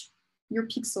teach your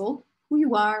pixel who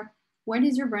you are, what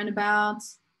is your brand about,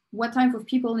 what type of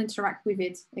people interact with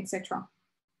it, etc.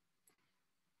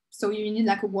 So you need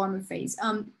like a warmer phase.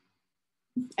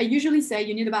 I usually say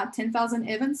you need about 10,000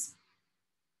 events.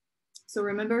 So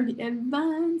remember the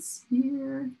events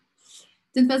here.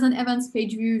 10,000 events,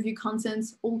 page view content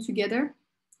all together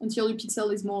until your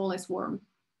pixel is more or less warm,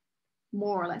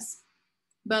 more or less.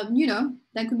 But you know,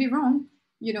 that could be wrong.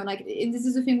 You know, like this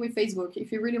is the thing with Facebook.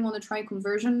 If you really want to try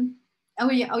conversion, oh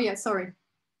yeah, sorry.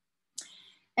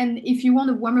 And if you want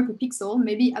to warm up a pixel,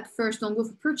 maybe at first don't go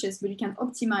for purchase, but you can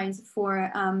optimize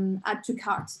for add to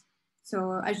cart.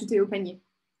 So ajouter au panier.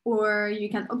 Or you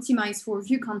can optimize for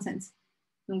view content.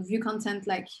 Donc view content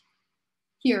like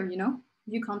here, you know,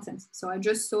 view content. So I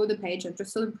just saw the page, I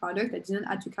just saw the product, I didn't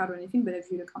add to cart or anything, but I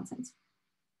viewed the content.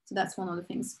 So that's one of the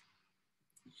things.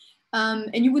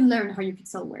 And you will learn how your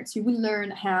pixel works. You will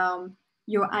learn how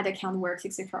your ad account works,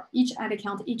 etc. Each ad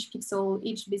account, each pixel,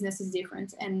 each business is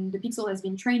different, and the pixel has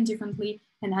been trained differently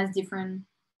and has different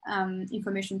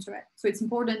information to it. So it's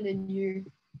important that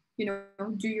you know,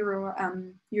 do your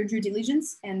due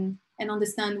diligence and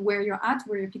understand where you're at,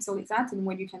 where your pixel is at, and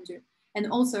what you can do.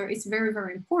 And also, it's very,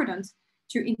 very important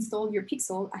to install your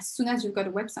pixel as soon as you've got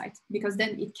a website, because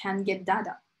then it can get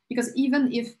data. Because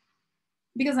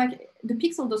because like the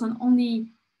pixel doesn't only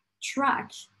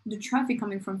track the traffic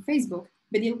coming from Facebook,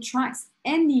 but it tracks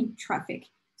any traffic.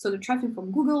 So the traffic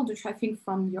from Google, the traffic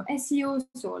from your SEO,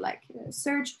 so like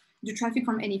search, the traffic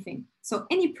from anything. So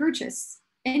any purchase,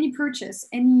 any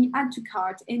add to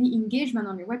cart, any engagement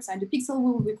on your website, the pixel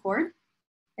will record.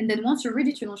 And then once you're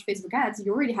ready to launch Facebook ads,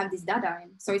 you already have this data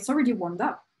in. So it's already warmed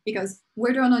up, because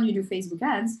whether or not you do Facebook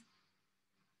ads,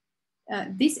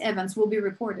 these events will be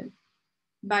reported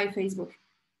by Facebook.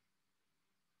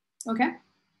 Okay.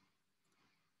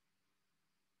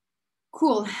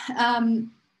 Cool.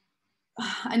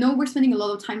 I know we're spending a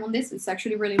lot of time on this. It's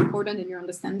actually really important that you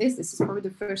understand this. This is probably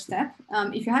the first step.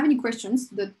 If you have any questions,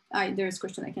 there's a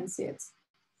question, I can see it.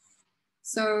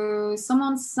 So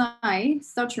someone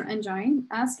start your engine,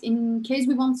 ask, in case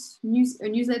we want a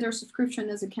newsletter subscription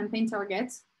as a campaign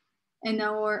target, and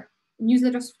our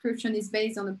newsletter subscription is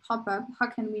based on a pop-up, how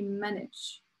can we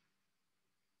manage?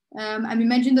 I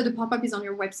imagine that the pop-up is on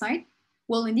your website.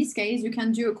 Well, in this case, you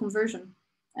can do a conversion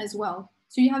as well.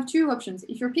 So you have two options.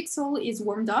 If your pixel is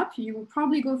warmed up, you will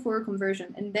probably go for a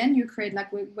conversion, and then you create like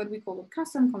what we call a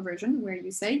custom conversion, where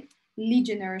you say lead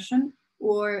generation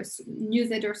or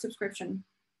newsletter subscription.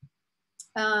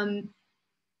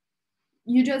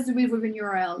 You just do it with an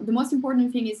URL. The most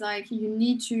important thing is like you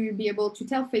need to be able to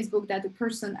tell Facebook that the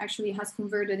person actually has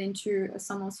converted into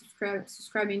someone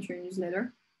subscribing to your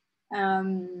newsletter.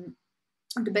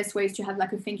 The best way is to have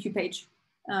like a thank you page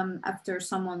after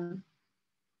someone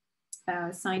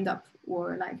signed up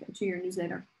or like to your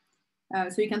newsletter.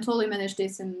 So you can totally manage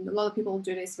this, and a lot of people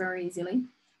do this very easily.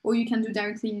 Or you can do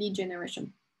directly lead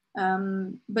generation.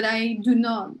 But I do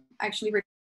not actually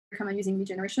recommend using lead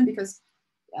generation, because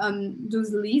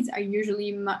those leads are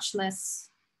usually much less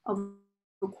of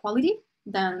quality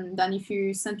than if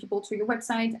you send people to your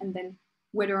website and then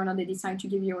whether or not they decide to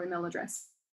give you your email address.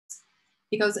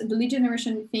 Because the lead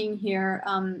generation thing here,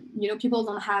 you know, people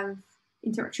don't have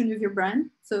interaction with your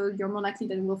brand, so you're more likely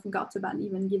that they will forget about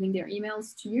even giving their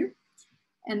emails to you.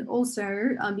 And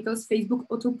also because Facebook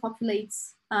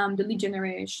auto-populates the lead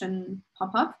generation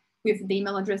pop-up with the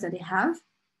email address that they have.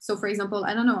 So for example,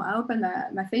 I don't know, I opened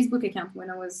my Facebook account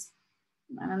when I was,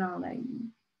 I don't know,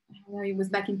 it was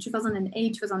back in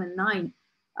 2008, 2009.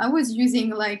 I was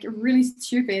using like really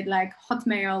stupid, like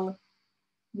Hotmail,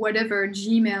 whatever,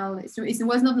 Gmail. So it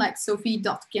was not like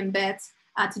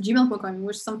sophie.kembet@gmail.com. It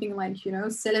was something like, you know,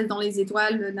 Céleste dans les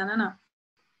étoiles, nanana.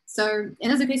 So,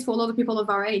 and that's the case for a lot of people of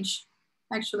our age,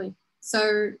 actually.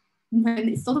 So when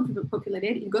it's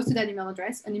auto-populated, it goes to that email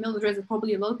address, an email address that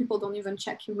probably a lot of people don't even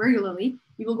check regularly.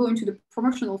 You will go into the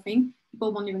promotional thing,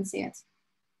 people won't even see it.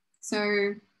 So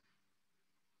it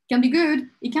can be good.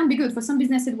 It can be good. For some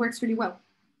business, it works really well.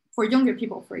 For younger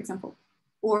people, for example,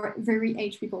 or very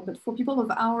aged people. But for people of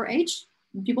our age,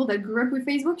 people that grew up with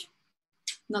Facebook,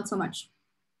 not so much.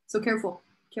 So careful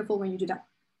when you do that.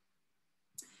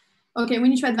 Okay, we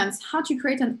need to advance. How to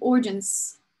create an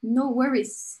audience. No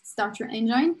worries, start your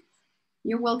engine.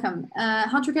 You're welcome.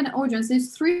 How to create an audience.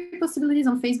 There's 3 possibilities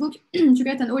on Facebook. To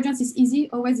create an audience is easy.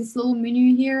 Always this little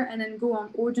menu here, and then go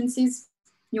on audiences.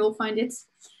 You'll find it.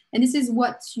 And this is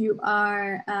what you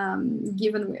are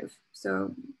given with.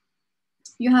 So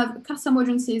you have custom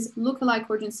audiences, lookalike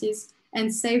audiences,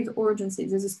 and saved audiences.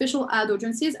 There's a special ad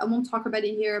audiences. I won't talk about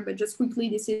it here, but just quickly,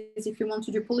 this is if you want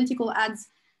to do political ads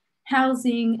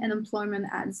housing and employment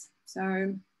ads.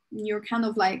 So you're kind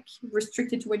of like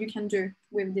restricted to what you can do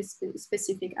with this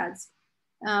specific ads.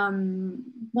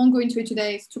 Won't go into it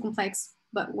today, it's too complex,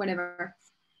 but whatever.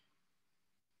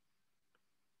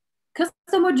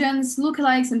 Custom audience,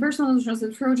 lookalikes, and personal audience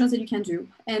and free audience that you can do,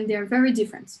 and they're very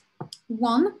different.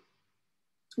 One,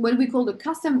 what we call the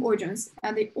custom audience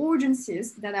are the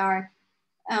audiences that are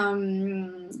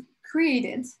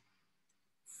created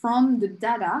from the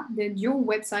data that your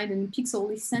website and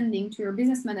Pixel is sending to your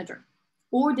business manager,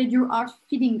 or that you are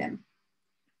feeding them.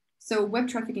 So web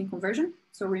traffic and conversion.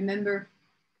 So remember,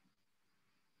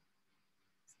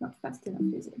 it's not fast enough,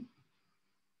 is it?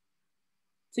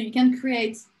 So you can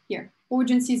create here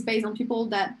audiences based on people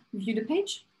that view the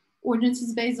page,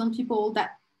 audiences based on people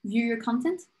that view your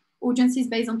content, audiences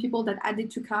based on people that add it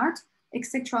to cart,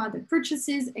 etc., that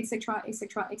purchases, etc.,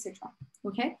 etc., etc.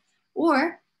 Okay,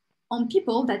 or on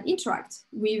people that interact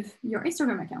with your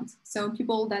Instagram account. So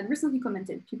people that recently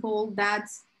commented, people that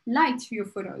liked your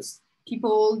photos,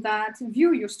 people that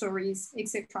view your stories,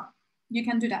 etc. You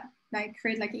can do that, like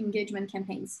create like engagement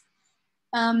campaigns.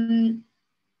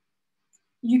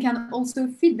 You can also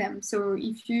feed them. So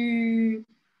if you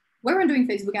weren't doing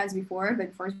Facebook ads before,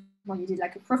 but for example, you did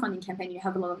like a crowdfunding campaign, you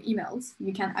have a lot of emails,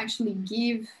 you can actually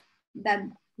give that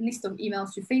list of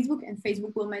emails to Facebook, and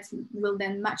Facebook will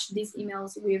then match these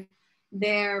emails with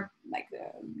their, like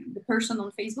the person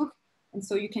on Facebook. And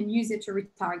so you can use it to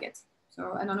retarget.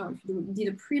 So I don't know if you did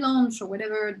a pre-launch or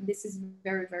whatever, this is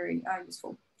very, very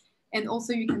useful. And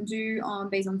also you can do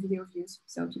based on video views.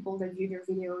 So people that view your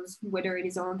videos, whether it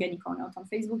is organic or not on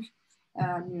Facebook,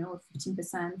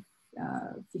 15%,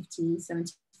 50,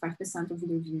 75% of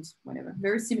video views, whatever.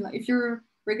 Very similar. If you're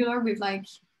regular with like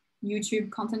YouTube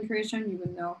content creation, you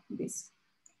will know this.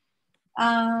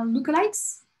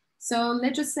 Lookalikes. So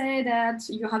let's just say that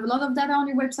you have a lot of data on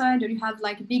your website, or you have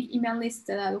like a big email list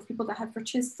of people that have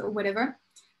purchased or whatever.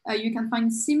 You can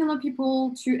find similar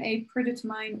people to a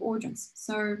predetermined audience.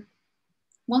 So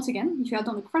once again, if you have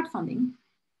done a crowdfunding,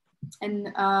 and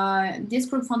this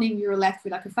crowdfunding, you're left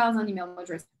with like 1,000 email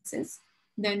addresses,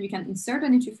 then you can insert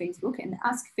them into Facebook and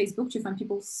ask Facebook to find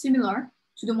people similar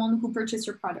to the one who purchased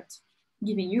your product,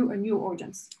 giving you a new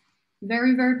audience.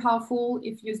 Very, very powerful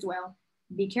if used well.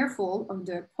 Be careful of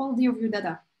the quality of your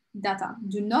data.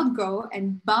 Do not go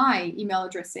and buy email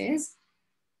addresses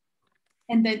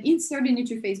and then insert it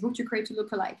into Facebook to create a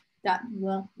lookalike. That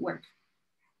won't work.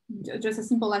 Just as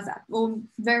simple as that, or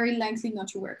very likely not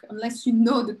to work unless you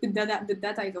know that the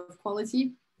data is of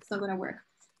quality. It's not going to work.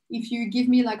 If you give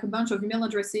me like a bunch of email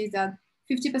addresses that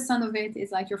 50% of it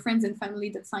is like your friends and family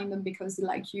that signed them because they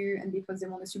like you and because they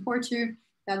want to support you,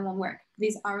 that won't work.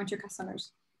 These aren't your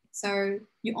customers. So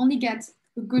you only get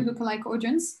a good lookalike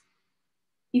audience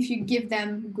if you give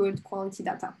them good quality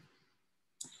data.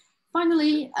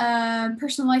 Finally,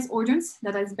 personalized audience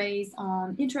that is based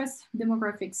on interests,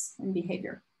 demographics, and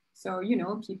behavior. So, you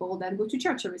know, people that go to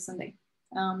church every Sunday,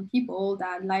 people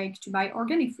that like to buy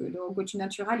organic food or go to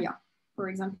Naturalia, for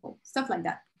example, stuff like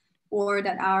that. Or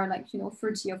that are like, you know,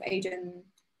 30 of age and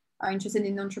are interested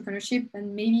in entrepreneurship,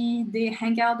 and maybe they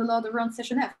hang out a lot around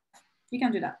Session F. You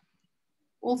can do that.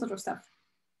 All sorts of stuff.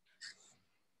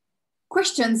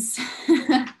 Questions,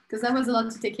 because that was a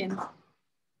lot to take in.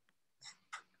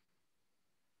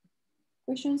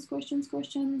 Questions.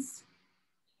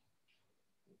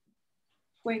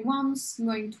 Going once,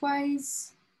 going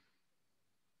twice.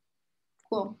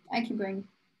 Cool, I keep going.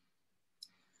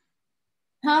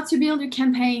 How to build your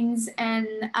campaigns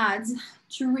and ads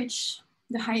to reach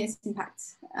the highest impact.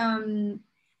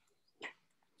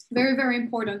 Very, very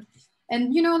important.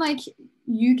 And you know, like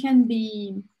you can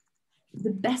be the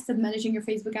best at managing your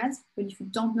Facebook ads, but if you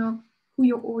don't know who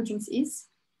your audience is,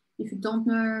 if you don't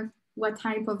know what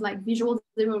type of like visuals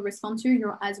they will respond to,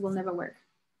 your ads will never work.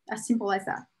 As simple as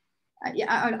that.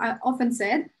 I often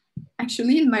said,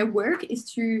 actually, my work is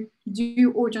to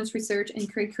do audience research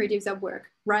and create creatives that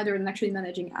work rather than actually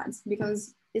managing ads,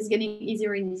 because it's getting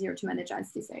easier and easier to manage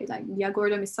ads these days. Like the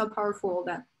algorithm is so powerful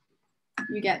that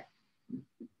you get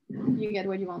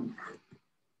what you want.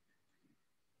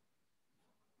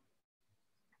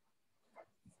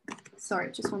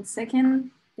 Sorry, just 1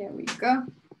 second. There we go.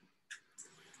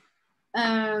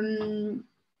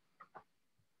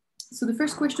 So the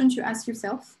first question to ask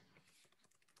yourself,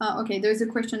 okay, there's a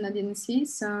question I didn't see.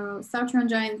 So Start Your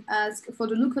Engine asks, for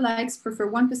the lookalikes, prefer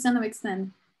 1% or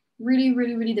extend? Really,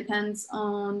 really, really depends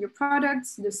on your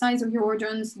products, the size of your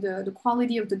audience, the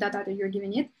quality of the data that you're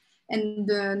giving it, and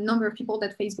the number of people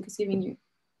that Facebook is giving you.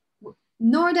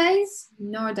 Nowadays,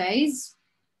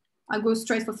 I go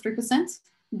straight for 3%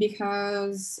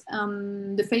 because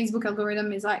the Facebook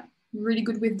algorithm is like really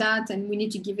good with that, and we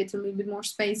need to give it a little bit more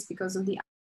space because of the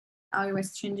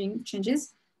iOS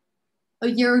changes. A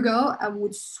year ago, I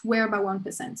would swear by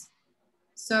 1%.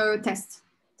 So test,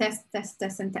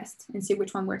 and see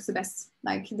which one works the best.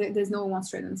 Like there's no one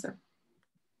straight answer.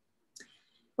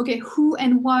 Okay, who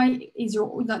and why is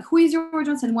your, like, who is your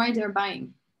audience and why they're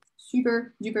buying?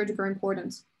 Super duper duper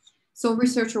important. So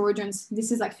research your audience.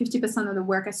 This is like 50% of the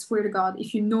work, I swear to God,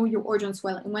 if you know your audience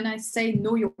well. And when I say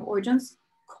know your audience,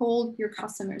 call your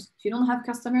customers. If you don't have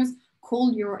customers,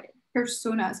 call your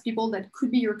personas, people that could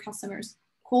be your customers.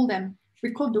 Call them,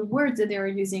 record the words that they are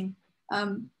using.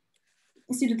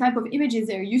 See the type of images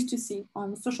they're used to see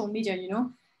on social media, you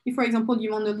know? If, for example,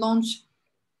 you want to launch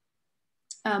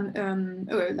a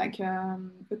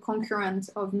concurrent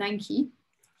of Nike,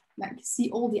 like see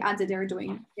all the ads that they're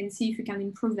doing and see if you can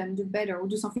improve them, do better, or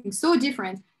do something so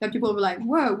different that people will be like,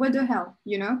 whoa, what the hell,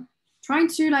 you know? Trying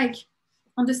to like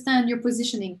understand your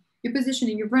positioning,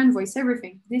 your brand voice,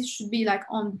 everything. This should be like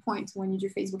on point when you do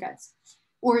Facebook ads,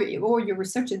 or you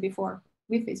researched it before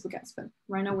with Facebook ads, but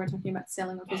right now we're talking about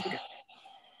selling on Facebook ads.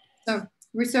 So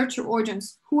research your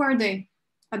audience. Who are they?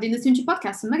 Are they listening to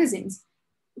podcasts and magazines?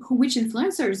 Which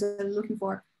influencers are they looking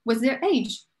for? What's their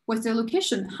age? What's their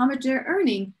location? How much they're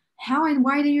earning? How and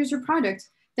why they use your product?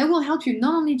 That will help you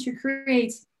not only to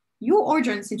create your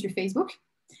audience into Facebook,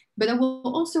 but that will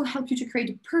also help you to create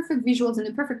the perfect visuals and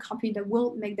the perfect copy that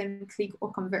will make them click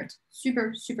or convert.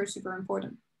 Super, super, super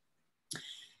important.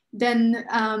 Then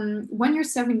when you're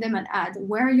serving them an ad,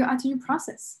 where are you at in your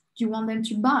process? Do you want them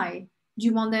to buy? Do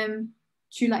you want them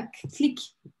to like click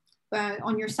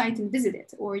on your site and visit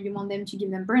it? Or you want them to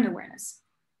give them brand awareness?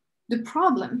 The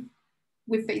problem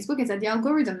with Facebook is that the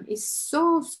algorithm is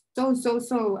so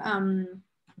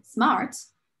smart,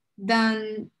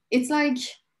 then it's like,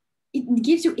 it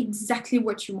gives you exactly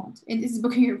what you want. And this is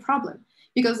becoming a problem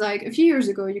because like a few years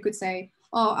ago, you could say,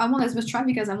 oh, I want as much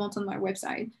traffic as I want on my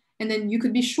website. And then you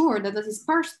could be sure that this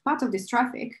part of this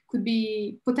traffic could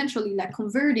be potentially like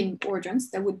converting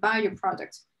audience that would buy your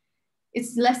product.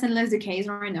 It's less and less the case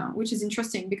right now, which is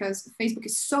interesting because Facebook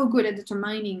is so good at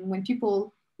determining when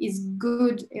people is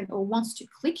good or wants to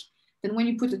click. Then when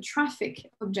you put a traffic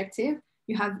objective,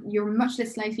 you're much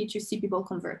less likely to see people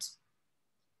convert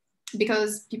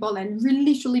because people are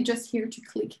literally just here to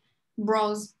click,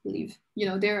 browse, leave. You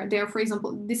know, they're for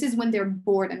example, this is when they're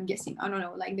bored, I'm guessing. I don't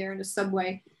know, like they're in the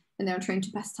subway and they're trying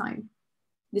to pass time.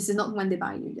 This is not when they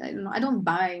buy you. I don't know. I don't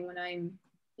buy when I'm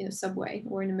in a subway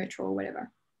or in a metro or whatever.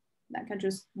 Like I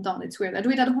just don't. It's weird. I do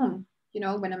it at home, you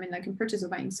know, when I'm in like a purchase or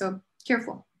buying. So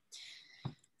careful.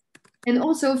 And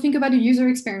also think about the user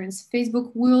experience.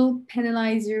 Facebook will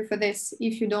penalize you for this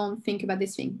if you don't think about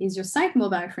this thing. Is your site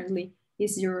mobile friendly?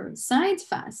 Is your site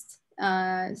fast?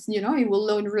 You know, it will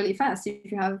load really fast.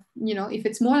 If you have, you know, if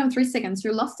it's more than 3 seconds,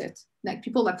 you lost it. Like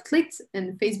people have clicked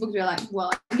and Facebook, they're like,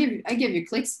 well, I give you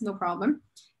clicks, no problem.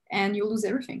 And you'll lose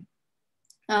everything.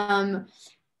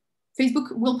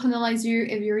 Facebook will penalize you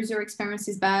if your user experience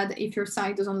is bad, if your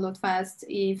site doesn't load fast,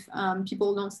 if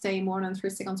people don't stay more than 3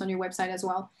 seconds on your website as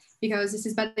well, because this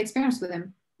is bad experience for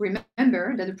them.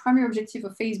 Remember that the primary objective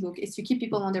of Facebook is to keep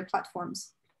people on their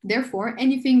platforms. Therefore,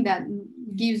 anything that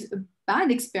gives a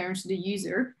bad experience to the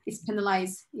user is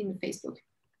penalized in Facebook.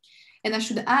 And I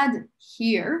should add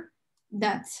here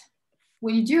that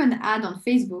when you do an ad on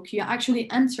Facebook, you're actually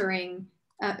entering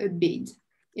a bid.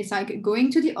 It's like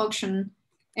going to the auction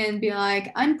and be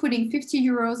like, I'm putting 50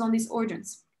 euros on this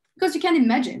audience. Because you can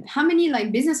imagine how many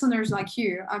like business owners like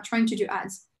you are trying to do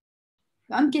ads.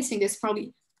 I'm guessing there's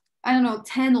probably, I don't know,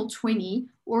 10 or 20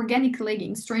 organic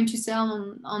leggings trying to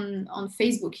sell on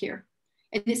Facebook here.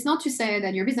 And it's not to say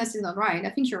that your business is not right. I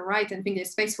think you're right and think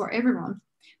there's space for everyone.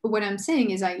 But what I'm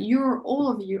saying is that all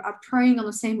of you are preying on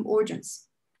the same audience.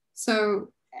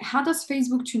 So how does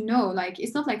Facebook to know? Like,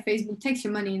 it's not like Facebook takes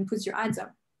your money and puts your ads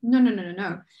up.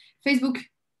 No. Facebook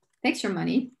takes your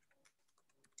money,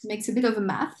 makes a bit of a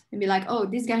math and be like, oh,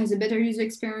 this guy has a better user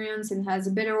experience and has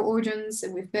a better audience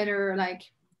and with better like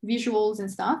visuals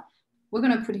and stuff. We're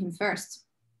going to put him first.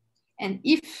 And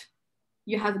if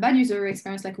you have a bad user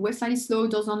experience, like a website is slow,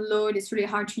 doesn't load, it's really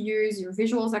hard to use, your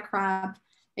visuals are crap,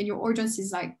 and your audience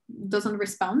is like, doesn't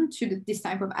respond to this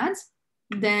type of ads,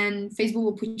 then Facebook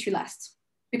will put you last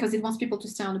because it wants people to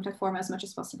stay on the platform as much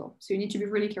as possible. So you need to be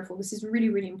really careful. This is really,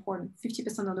 really important.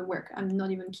 50% of the work. I'm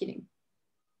not even kidding.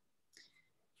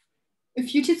 A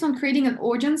few tips on creating an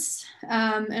audience.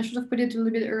 I should have put it a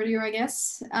little bit earlier, I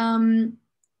guess.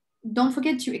 Don't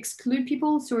forget to exclude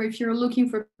people. So if you're looking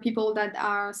for people that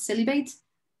are celibate,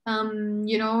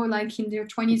 you know, like in their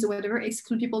 20s or whatever,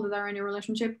 exclude people that are in a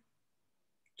relationship,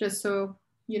 just so,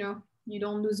 you know, you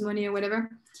don't lose money or whatever.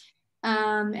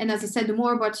 And as I said, the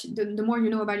more you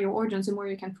know about your audience, the more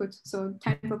you can put. So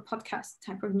type of podcast,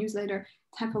 type of newsletter,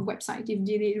 type of website. If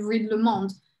they read Le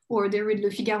Monde or they read Le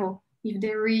Figaro, if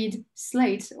they read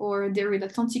Slate or they read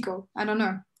Atlantico, I don't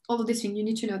know. All of these things, you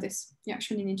need to know this. You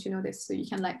actually need to know this so you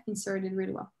can like insert it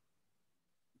really well.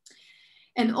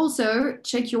 And also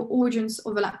check your audience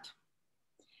overlap.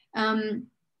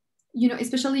 You know,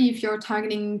 especially if you're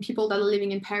targeting people that are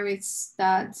living in Paris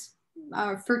that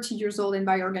are 30 years old and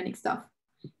buy organic stuff.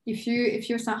 If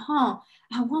you're saying,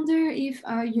 I wonder if,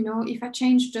 you know, if I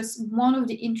change just one of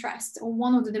the interests or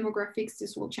one of the demographics,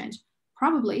 this will change.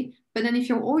 Probably. But then if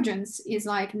your audience is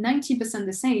like 90%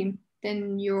 the same,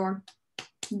 then you're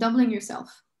doubling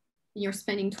yourself. You're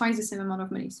spending twice the same amount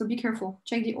of money. So be careful.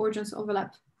 Check the audience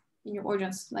overlap in your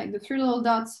audience. Like the 3 little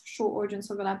dots, show audience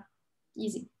overlap.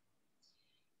 Easy.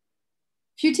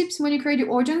 Few tips when you create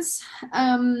your audience.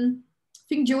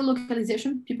 Think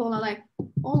geolocalization. People are like,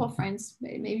 all our friends,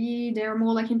 maybe they're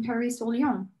more like in Paris or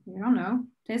Lyon. You don't know.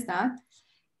 Test that.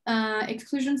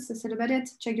 Exclusions, I said about it.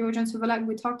 Check your audience overlap.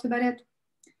 We talked about it.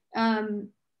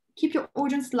 Keep your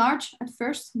audience large at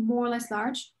first, more or less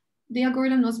large. The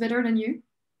algorithm knows better than you.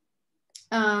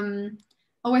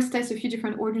 Always test a few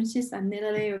different audiences, a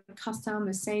Mendeley, a custom,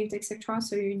 a saved, etc.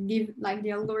 So you give like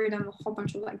the algorithm a whole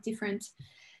bunch of like different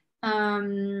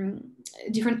avenues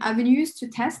to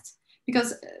test,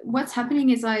 because what's happening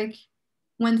is like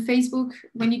when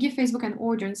you give Facebook an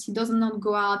audience, it does not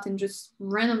go out and just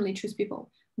randomly choose people.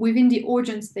 Within the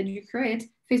audience that you create,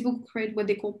 Facebook will create what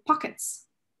they call pockets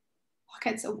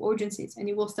of audiences, and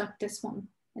it will start this one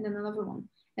and then another one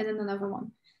and then another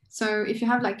one. So if you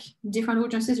have like different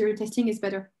audiences you're testing, is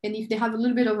better. And if they have a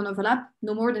little bit of an overlap,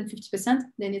 no more than 50%,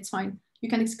 then it's fine. You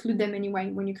can exclude them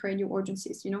anyway when you create your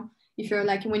audiences, you know. If you're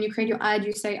like, when you create your ad,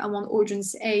 you say, I want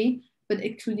audience A, but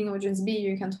excluding audience B,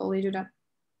 you can totally do that.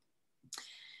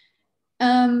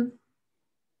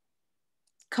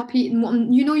 Copy,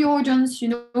 you know your audience, you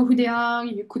know who they are,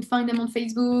 you could find them on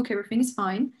Facebook, everything is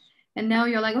fine. And now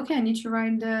you're like, okay, I need to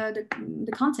write the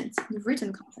content, the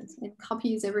written content, and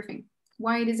copy is everything.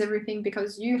 Why it is everything?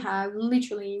 Because you have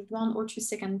literally 1 or 2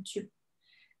 seconds to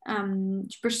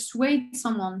persuade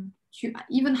someone to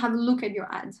even have a look at your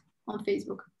ad on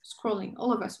Facebook. Scrolling,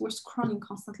 all of us, we're scrolling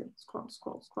constantly, scroll,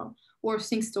 or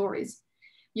think stories,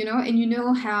 you know, and you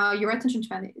know how your attention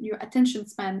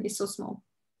span is so small.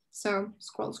 So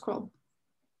scroll.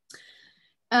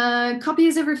 Copy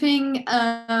is everything.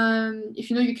 If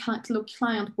you know your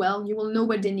client well, you will know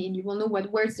what they need. You will know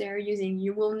what words they're using.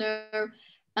 You will know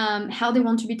how they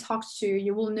want to be talked to.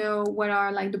 You will know what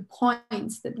are like the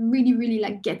points that really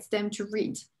like gets them to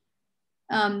read.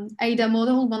 AIDA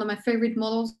model, one of my favorite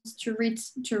models to write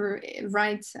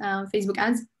Facebook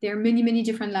ads. There are many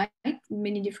different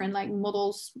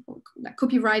models, like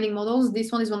copywriting models.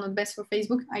 This one is one of the best for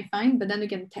Facebook, I find. But then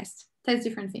again, test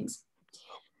different things.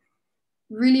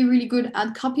 Really good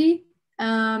ad copy.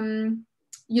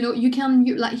 You know,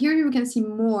 like here you can see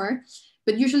more,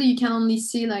 but usually you can only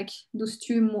see like those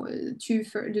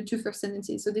the two first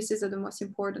sentences. So this is the most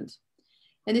important,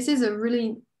 and this is a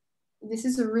really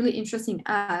interesting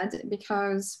ad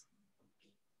because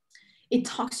it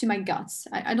talks to my guts.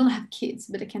 I don't have kids,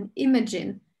 but I can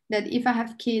imagine that if I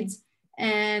have kids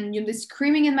and they're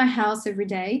screaming in my house every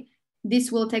day,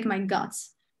 this will take my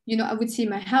guts. You know, I would see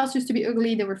my house used to be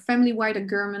ugly. There were family-wide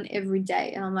arguments every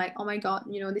day. And I'm like, oh my God,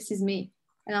 this is me.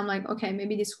 And I'm like, okay,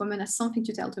 maybe this woman has something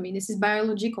to tell to me. This is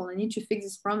biological. I need to fix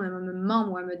this problem. I'm a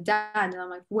mom or I'm a dad. And I'm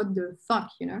like, what the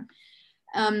fuck,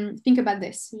 Think about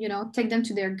this, take them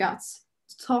to their guts,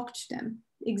 talk to them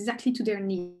exactly to their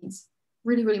needs.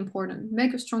 Really important.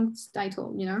 Make a strong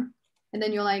title, and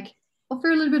then you're like, offer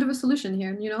a little bit of a solution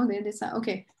here. They decide,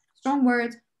 okay, strong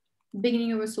word,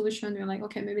 beginning of a solution. You're like,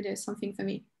 okay, maybe there's something for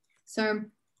me. So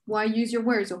why use your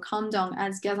words or calm down,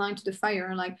 adds gasoline to the fire,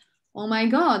 and like, oh my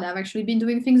God, I've actually been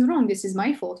doing things wrong. This is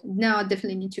my fault. Now I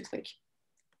definitely need to click.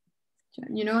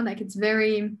 Like it's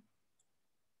very,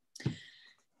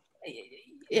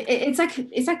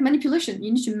 it's like manipulation.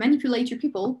 You need to manipulate your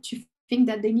people to think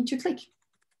that they need to click.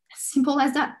 As simple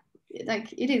as that.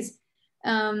 Like it is.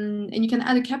 And you can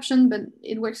add a caption, but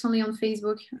it works only on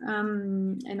Facebook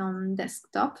and on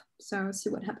desktop. So see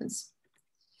what happens.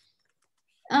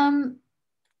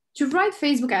 To write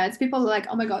Facebook ads, people are like,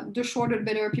 oh my God, the shorter the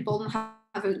better. People don't have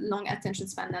a long attention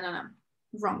span. No.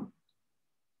 Wrong.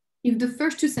 If the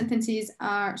first 2 sentences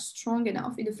are strong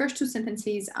enough, if the first 2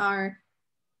 sentences are,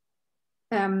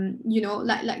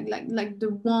 like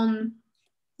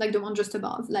the one just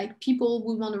above, like people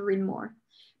will want to read more.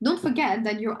 Don't forget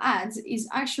that your ads is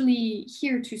actually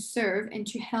here to serve and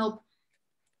to help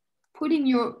putting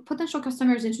your potential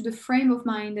customers into the frame of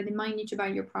mind that they might need to buy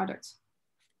your product.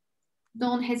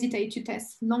 Don't hesitate to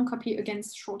test long copy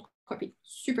against short copy.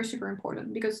 Super, super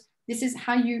important, because this is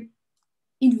how you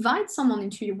invite someone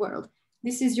into your world.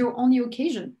 This is your only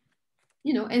occasion,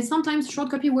 you know, and sometimes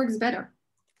short copy works better.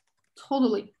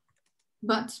 Totally.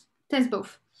 But test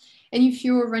both. And if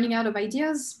you're running out of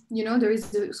ideas, you know, there is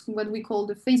what we call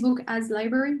the Facebook ads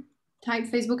library. Type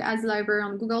Facebook ads library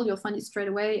on Google, you'll find it straight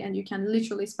away, and you can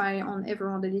literally spy on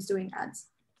everyone that is doing ads.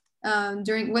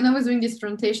 When I was doing this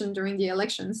presentation during the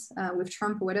elections with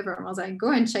Trump or whatever, I was like,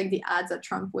 go and check the ads that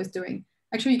Trump was doing.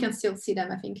 Actually, you can still see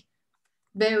them, I think.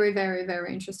 Very, very,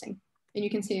 very interesting. And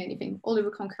you can see anything, all of the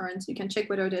concurrents. You can check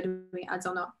whether they're doing ads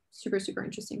or not. Super, super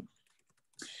interesting.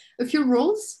 A few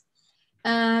rules.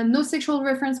 No sexual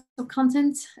reference of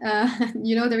content.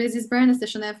 You know, there is this brand,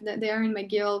 Station F, that they are in my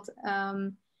guild.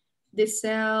 They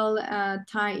sell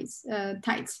tights,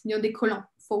 you know, des collants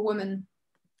for women.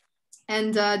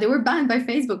 And they were banned by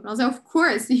Facebook. And I was like, of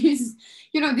course,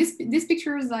 you know, this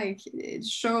picture is like, it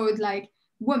showed like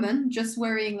women just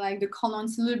wearing like the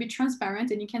collants a little bit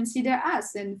transparent, and you can see their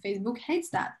ass, and Facebook hates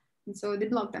that. And so they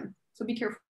block them. So be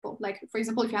careful. Like, for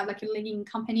example, if you have like a legging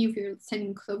company, if you're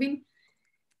selling clothing,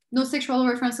 no sexual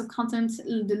reference of content,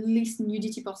 the least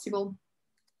nudity possible.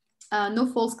 No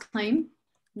false claim,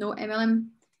 no MLM,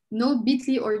 no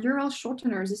bit.ly or URL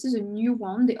shorteners. This is a new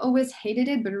one. They always hated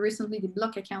it, but recently they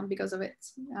block account because of it.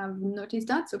 I've noticed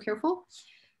that, so careful.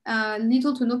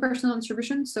 Little to no personal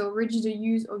attribution, so reduce the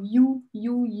use of you.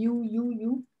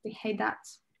 They hate that.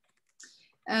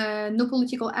 No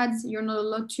political ads, you're not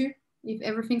allowed to. If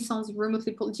everything sounds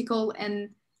remotely political, and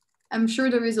I'm sure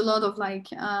there is a lot of like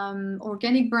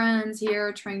organic brands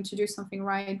here trying to do something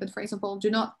right, but for example, do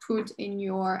not put in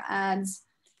your ads,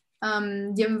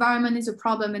 the environment is a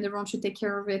problem and everyone should take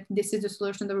care of it. This is the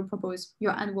solution that we propose.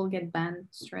 Your ad will get banned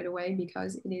straight away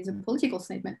because it is a political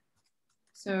statement.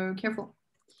 So careful.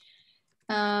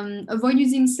 Avoid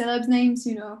using celebs names,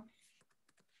 you know,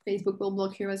 Facebook will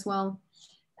block you as well.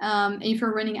 And if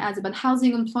you're running ads about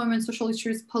housing, employment, social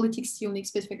issues, politics, you'll need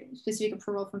specific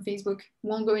approval from Facebook.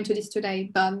 Won't go into this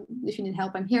today, but if you need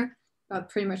help, I'm here. But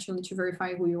pretty much you'll need to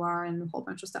verify who you are and a whole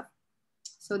bunch of stuff.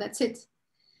 So that's it.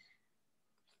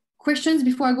 Questions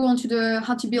before I go on to the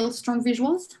how to build strong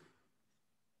visuals?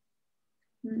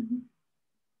 I'm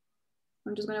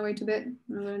just gonna wait a bit.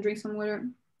 I'm gonna drink some water.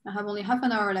 I have only half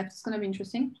an hour left. It's gonna be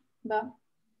interesting, but.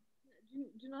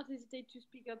 Do not hesitate to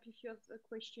speak up if you have a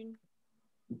question.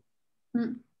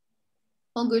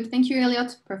 All good. Thank you,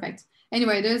 Elliot. Perfect.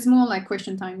 Anyway, there's more like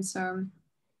question time. So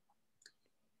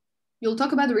you'll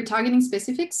talk about the retargeting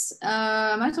specifics.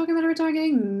 Am I talking about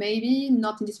retargeting? Maybe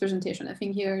not in this presentation. I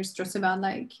think here it's just about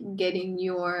like getting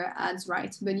your ads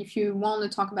right. But if you want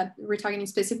to talk about retargeting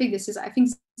specific, I think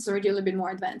this is already a little bit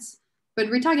more advanced. But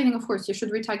retargeting, of course, you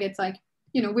should retarget like,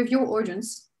 you know, with your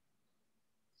audience.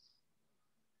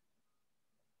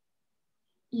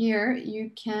 Here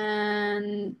you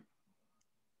can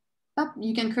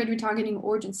create retargeting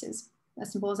audiences.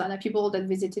 As simple as that. Like people that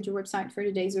visited your website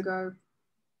 30 days ago,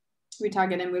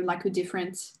 retarget them with like a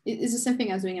different, it's the same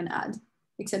thing as doing an ad,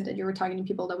 except that you're retargeting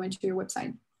people that went to your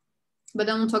website. But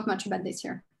I don't talk much about this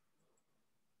here.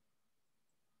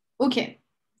 Okay,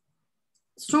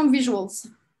 strong visuals.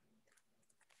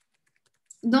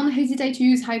 Don't hesitate to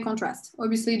use high contrast.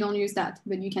 Obviously don't use that,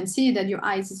 but you can see that your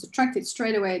eyes is attracted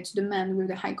straight away to the man with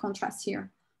the high contrast here.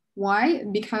 Why?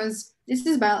 Because this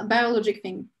is a biologic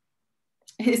thing.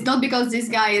 It's not because this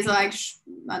guy is like,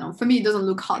 I don't know, for me it doesn't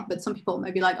look hot, but some people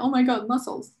might be like, oh my God,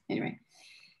 muscles. Anyway,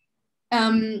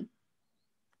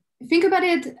 think about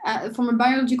it from a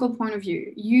biological point of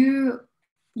view.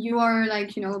 You are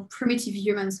like, you know, primitive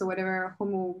humans or whatever,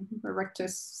 Homo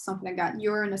erectus, something like that.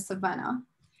 You're in a savanna.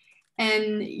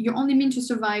 And your only means to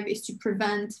survive is to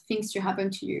prevent things to happen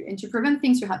to you. And to prevent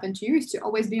things to happen to you is to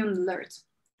always be on alert.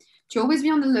 To always be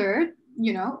on alert,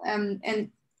 you know, and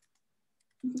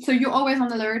so you're always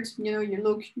on alert, you know, you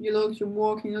look, you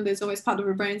walk, you know, there's always part of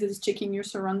your brain that is checking your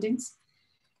surroundings.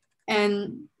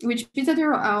 And which means that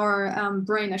our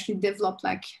brain actually developed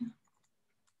like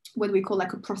what we call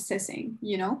like a processing,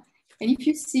 you know. And if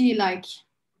you see like,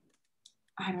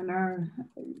 I don't know,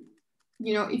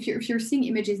 you know, if you're seeing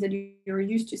images that you're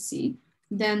used to see,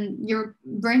 then your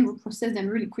brain will process them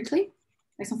really quickly,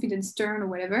 like something that's stern or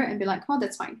whatever, and be like, oh,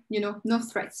 that's fine, you know, no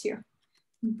threats here.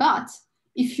 But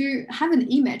if you have an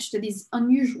image that is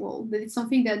unusual, that it's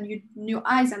something that your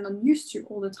eyes are not used to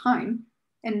all the time,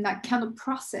 and that cannot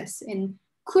process and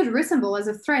could resemble as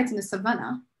a threat in the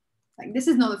savannah, like this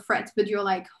is not a threat, but you're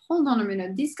like, hold on a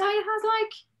minute, this guy has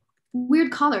like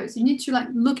weird colors. You need to like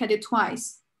look at it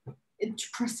twice. to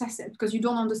process it, because you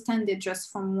don't understand it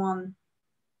just from one,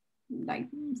 like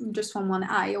just from one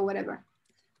eye or whatever.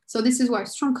 So this is why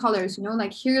strong colors, you know,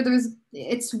 like here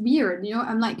it's weird, you know,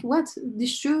 I'm like, what?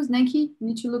 These shoes, Nike? You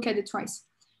need to look at it twice.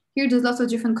 Here there's lots of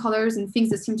different colors and things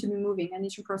that seem to be moving. I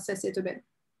need to process it a bit.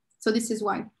 So this is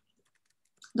why.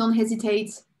 Don't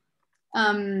hesitate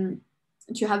to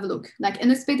have a look. Like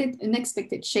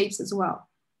unexpected shapes as well.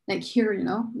 Like here, you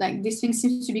know, like this thing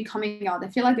seems to be coming out. I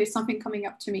feel like there's something coming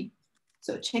up to me.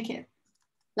 So check it.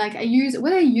 Like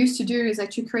what I used to do is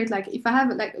actually create, like if I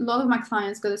have, like a lot of my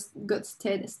clients got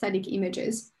static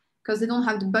images because they don't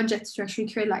have the budget to actually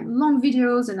create like long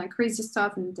videos and like crazy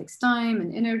stuff, and it takes time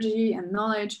and energy and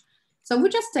knowledge. So we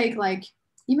just take like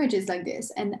images like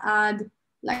this and add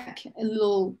like a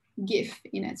little GIF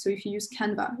in it. So if you use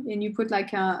Canva and you put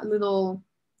like a little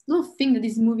thing that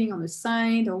is moving on the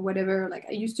side or whatever, like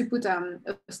I used to put a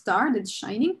star that's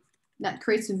shining that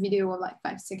creates a video of like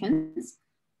 5 seconds.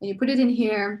 And you put it in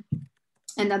here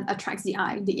and that attracts the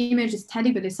eye. The image is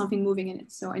static, but there's something moving in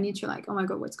it. So I need to like, oh my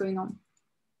God, what's going on?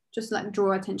 Just like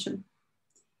draw attention.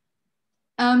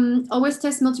 Always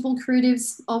test multiple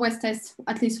creatives, always test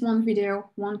at least one video,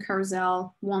 one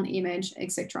carousel, one image,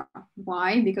 etc.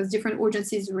 Why? Because different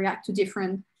audiences react to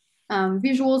different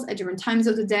visuals at different times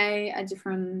of the day, at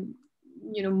different,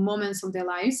 you know, moments of their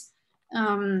lives.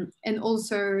 And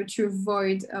also to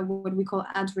avoid what we call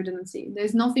ad redundancy.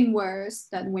 There's nothing worse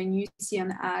than when you see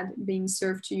an ad being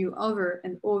served to you over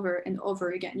and over and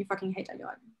over again. You fucking hate it. You're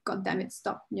like, God damn it,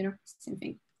 stop. You know, same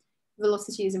thing.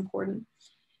 Velocity is important.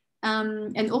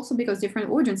 And also because different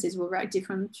audiences will react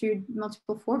different to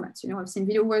multiple formats. You know, I've seen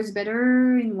video works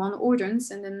better in one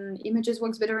audience and then images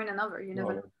works better in another. You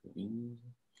never know.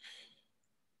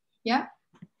 Yeah,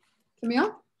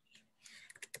 Camille?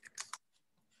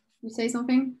 You say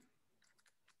something?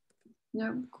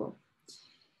 No, cool.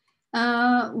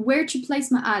 Where to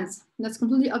place my ads? That's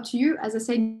completely up to you. As I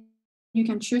said, you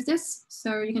can choose this.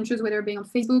 So you can choose whether being on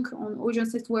Facebook, on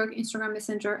Audience Network, Instagram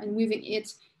Messenger, and within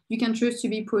it, you can choose to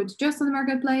be put just on the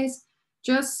marketplace,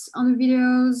 just on the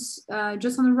videos,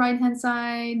 just on the right-hand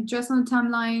side, just on the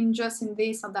timeline, just in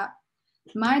this or that.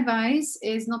 My advice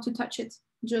is not to touch it.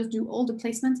 Just do all the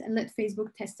placement and let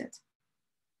Facebook test it.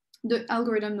 The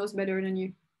algorithm knows better than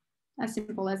you. As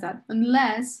simple as that.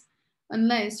 Unless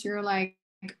you're like,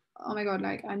 oh my God,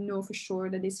 like I know for sure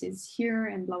that this is here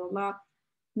and blah, blah, blah.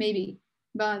 Maybe,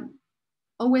 but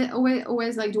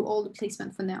always like do all the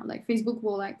placement for now. Like Facebook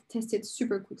will like test it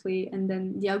super quickly and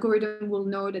then the algorithm will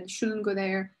know that it shouldn't go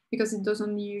there because it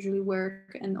doesn't usually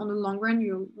work. And on the long run,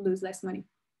 you'll lose less money.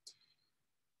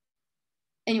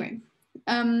 Anyway,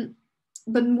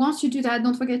 but once you do that,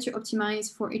 don't forget to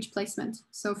optimize for each placement.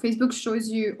 So Facebook shows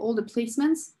you all the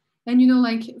placements. And you know,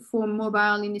 like for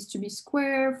mobile, it needs to be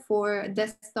square. For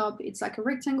desktop, it's like a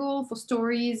rectangle. For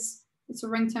stories, it's a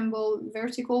rectangle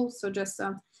vertical. So just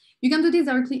you can do this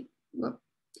directly. Well,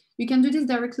 you can do this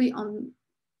directly on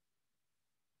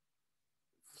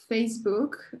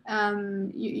Facebook.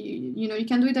 You know, you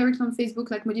can do it directly on Facebook,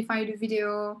 like modify the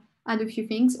video, add a few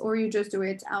things, or you just do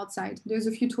it outside. There's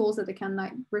a few tools that I can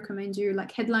like recommend you,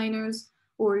 like Headliners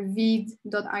or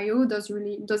Vid.io does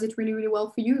it really, really well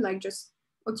for you. Like just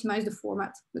optimize the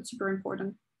format. That's super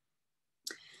important.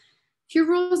 Few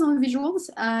rules on visuals.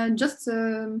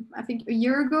 I think a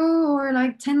year ago or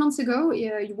like 10 months ago,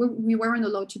 we weren't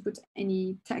allowed to put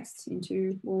any text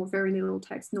into, or very little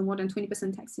text, no more than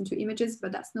 20% text into images,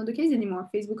 but that's not the case anymore.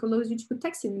 Facebook allows you to put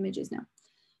text in images now.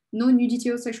 No nudity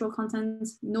or sexual content,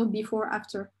 no before,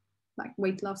 after, like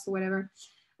weight loss or whatever.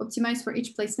 Optimize for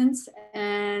each placement,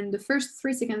 and the first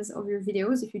 3 seconds of your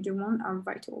videos, if you do one, are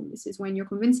vital. This is when you're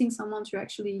convincing someone to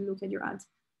actually look at your ad.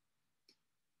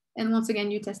 And once again,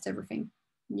 you test everything.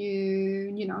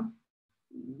 You know,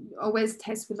 always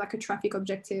test with like a traffic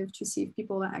objective to see if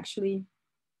people are actually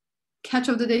catch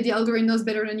of the day. The algorithm knows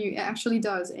better than you. It actually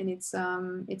does, and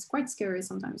it's quite scary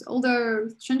sometimes. Although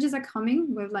changes are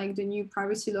coming with like the new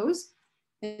privacy laws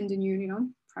and the new, you know,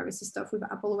 privacy stuff with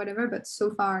Apple or whatever, but so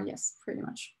far, yes, pretty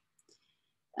much.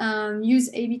 Use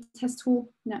A/B test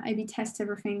tool. A/B test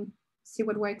everything, see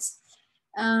what works.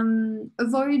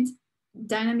 Avoid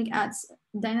dynamic ads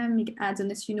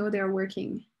unless you know they're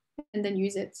working, and then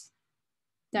use it.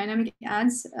 Dynamic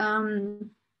ads.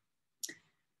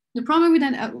 The problem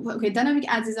with dynamic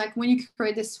ads is like when you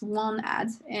create this one ad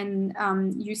and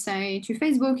you say to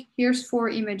Facebook, here's 4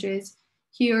 images,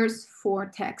 here's 4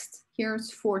 text,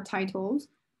 here's 4 titles,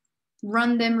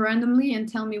 run them randomly and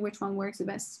tell me which one works the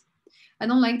best. I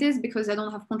don't like this because I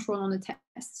don't have control on the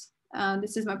tests.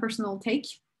 This is my personal take,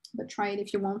 but try it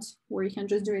if you want, or you can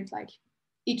just do it like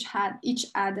each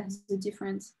ad has a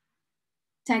different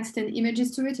text and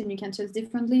images to it, and you can test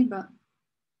differently, but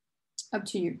up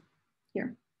to you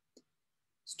here.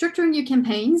 Structuring your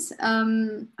campaigns.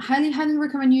 Highly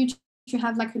recommend you to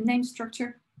have like a name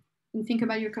structure and think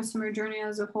about your customer journey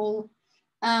as a whole.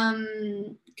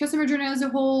 Customer journey as a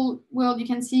whole, well, you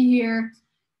can see here,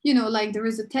 you know, like there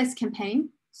is a test campaign.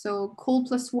 So cold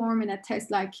plus warm, and a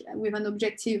test like with an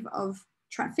objective of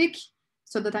traffic,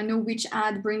 so that I know which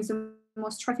ad brings the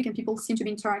most traffic and people seem to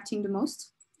be interacting the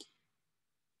most.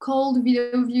 Cold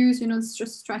video views, you know, it's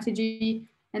just strategy.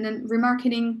 And then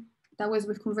remarketing, that was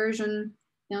with conversion,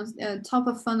 you know, top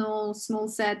of funnel, small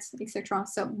sets, etc.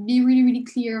 So be really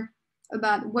clear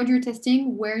about what you're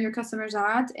testing, where your customers are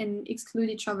at, and exclude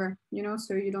each other, you know,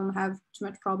 so you don't have too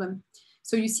much problem.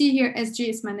 So you see here, SG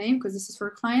is my name because this is for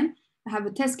a client. I have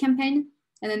a test campaign,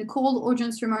 and then cold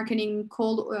audience remarketing,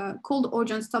 cold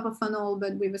audience top of funnel,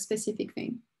 but with a specific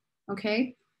thing,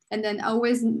 okay? And then I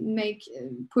always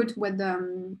put what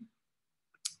the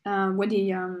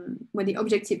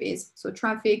objective is. So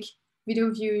traffic, video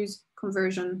views,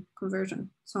 conversion.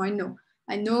 So I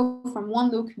know from one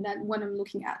look that what I'm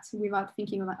looking at without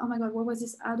thinking about, oh my God, what was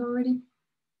this ad already?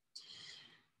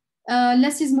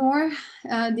 Less is more.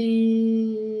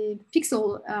 The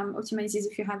pixel optimizes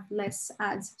if you have less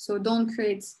ads. So don't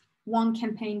create one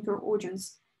campaign per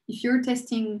audience. If you're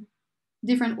testing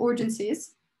different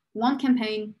audiences, one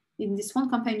campaign, in this one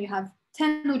campaign you have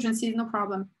 10 audiences, no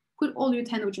problem. Put all your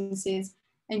 10 audiences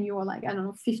and you're like, I don't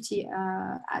know, 50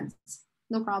 ads,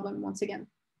 no problem once again.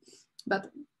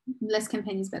 But less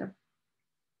campaign is better.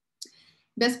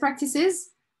 Best practices.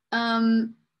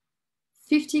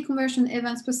 50 conversion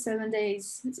events per 7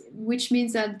 days, which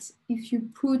means that if you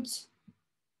put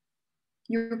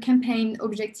your campaign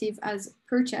objective as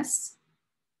purchase,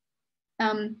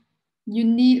 you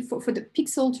need, for the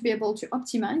pixel to be able to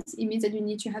optimize, it means that you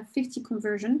need to have 50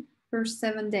 conversion per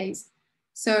 7 days.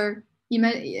 So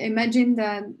imagine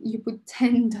that you put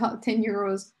 10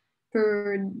 euros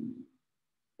per,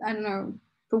 I don't know,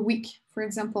 per week, for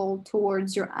example,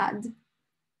 towards your ad,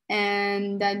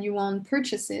 and then you want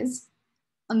purchases.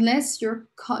 Unless your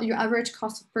average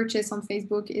cost of purchase on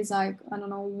Facebook is like, I don't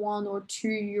know, 1 or 2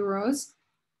 euros,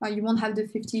 you won't have the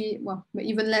 50, well,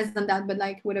 even less than that, but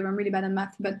like whatever, I'm really bad at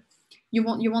math, but you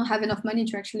won't have enough money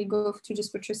to actually go to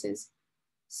just purchases.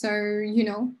 So, you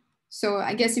know, so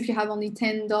I guess if you have only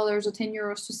 $10 or 10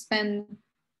 euros to spend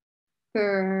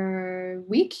per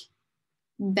week,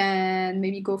 then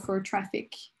maybe go for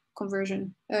traffic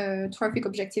conversion, traffic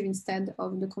objective instead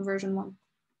of the conversion one.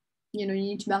 You know, you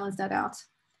need to balance that out.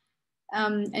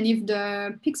 And if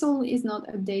the pixel is not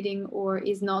updating or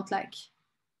is not like,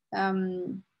 how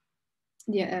do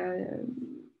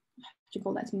you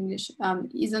call that in English?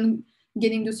 Isn't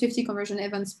getting those 50 conversion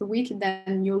events per week,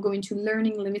 then you'll go into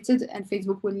learning limited and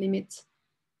Facebook will limit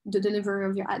the delivery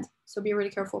of your ad. So be really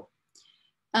careful.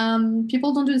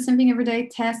 People don't do the same thing every day.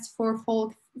 Test for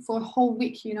a whole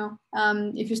week, you know.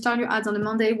 If you start your ads on a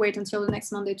Monday, wait until the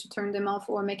next Monday to turn them off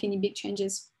or make any big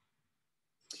changes.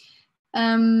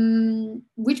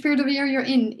 Which period of the year you're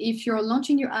in. If you're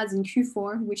launching your ads in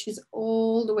Q4, which is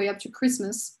all the way up to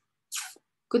Christmas,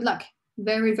 good luck.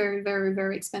 Very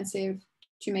expensive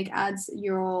to make ads.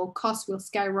 Your costs will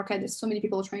skyrocket. There's so many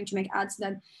people trying to make ads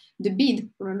that the bid,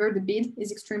 remember, the bid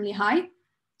is extremely high.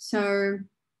 So,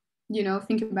 you know,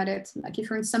 think about it. Like if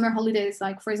you're in summer holidays,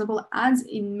 like for example, ads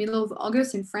in middle of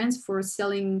August in France for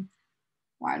selling,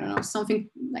 I don't know, something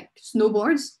like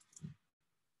snowboards.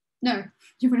 No,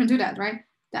 you wouldn't do that, right?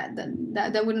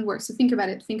 That wouldn't work. So think about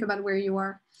it. Think about where you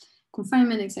are,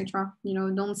 confinement, etc. You know,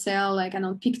 don't sell like, I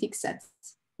don't know, picnic sets,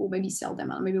 or maybe sell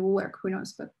them. Maybe it will work. Who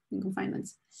knows? But in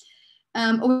confinement,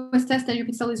 always test that your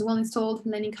pixel is well installed,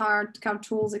 landing card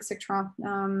tools, etc.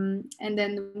 And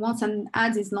then once an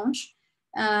ad is launched,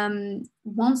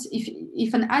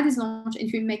 if an ad is launched,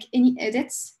 if you make any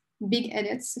edits, big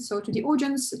edits, so to the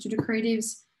audience, to the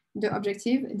creatives, the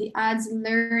objective, the ads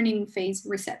learning phase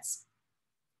resets.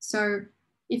 So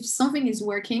if something is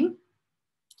working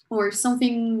or if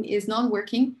something is not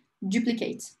working,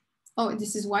 duplicate. Oh,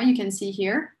 this is why you can see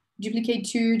here, duplicate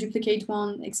 2, duplicate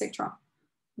 1, etc.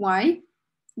 Why?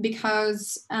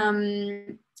 Because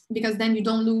then you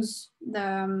don't lose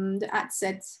the ad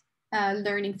set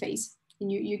learning phase, and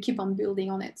you keep on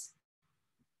building on it.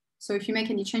 So if you make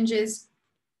any changes,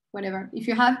 whatever, if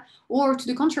you have, or to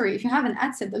the contrary, if you have an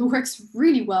ad set that works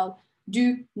really well,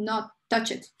 do not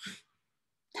touch it.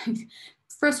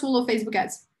 First rule of Facebook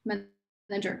Ads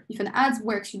Manager: if an ad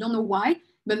works, you don't know why,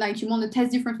 but like you want to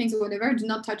test different things or whatever, do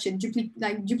not touch it.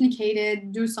 Duplicate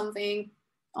it, do something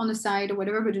on the side or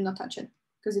whatever, but do not touch it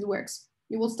because it works.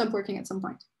 It will stop working at some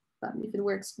point, but if it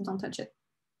works, don't touch it.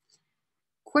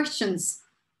 Questions?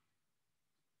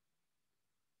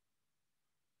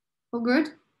 All good?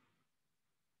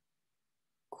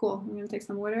 Cool. I'm gonna take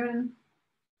some water.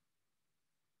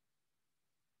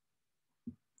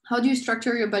 How do you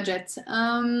structure your budget?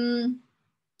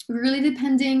 Really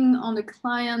depending on the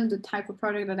client, the type of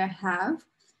product that I have,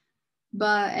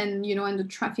 and the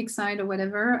traffic side or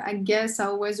whatever, I guess I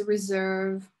always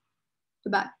reserve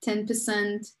about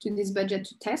 10% to this budget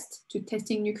to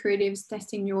testing new creatives,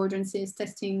 testing new audiences,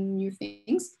 testing new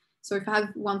things. So if I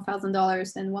have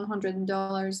 $1,000, then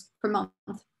 $100 per month,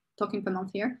 talking per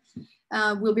month here,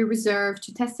 will be reserved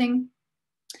to testing.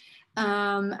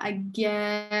 I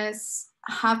guess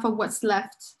half of what's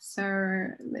left, so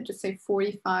let's just say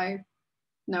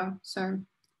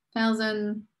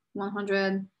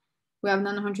 1,100, we have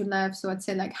 900 left, so I'd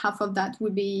say like half of that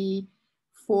would be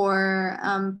for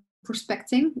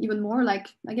prospecting, even more, like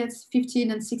I guess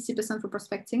 15 and 60% for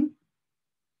prospecting,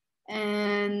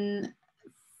 and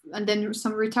then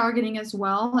some retargeting as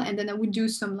well, and then I would do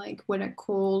some like what I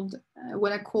call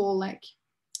like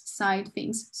side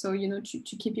things, so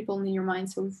to keep people in your mind.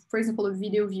 So for example, a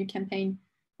video view campaign,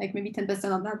 like maybe 10%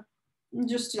 of that,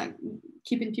 just to like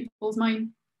keep in people's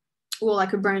mind, or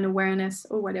like a brand awareness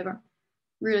or whatever.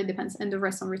 Really depends, and the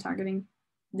rest on retargeting,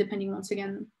 depending once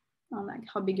again on like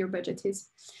how big your budget is.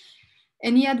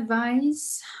 Any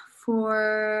advice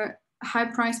for high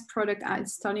price product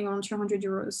ads starting on 200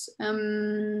 euros?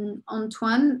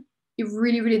 Antoine, it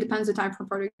really depends the type of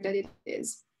product that it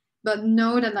is. But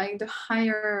know that like the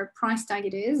higher price tag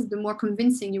it is, the more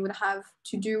convincing you would have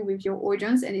to do with your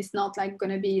audience. And it's not like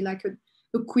gonna be like a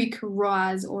quick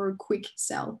ROAS or a quick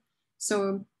sell.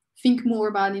 So think more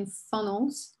about in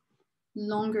funnels,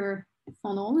 longer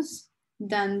funnels,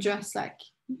 than just like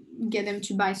get them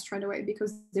to buy straight away,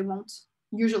 because they won't.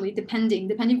 Usually, depending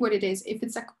what it is. If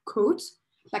it's like a coat,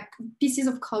 like pieces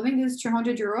of clothing is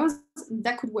 200 euros,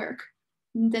 that could work.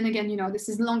 And then again, this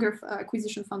is longer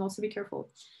acquisition funnel, so be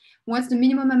careful. What's the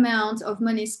minimum amount of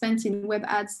money spent in web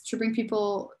ads to bring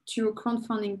people to a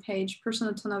crowdfunding page,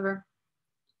 personal turnover?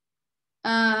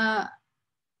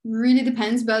 Really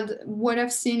depends, but what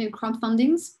I've seen in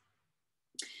crowdfundings,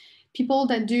 people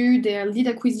that do their lead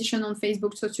acquisition on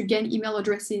Facebook, so to gain email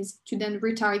addresses to then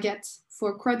retarget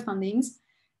for crowdfundings,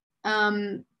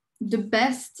 the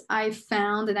best I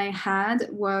found that I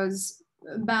had was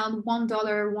about $1,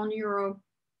 €1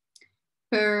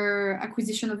 per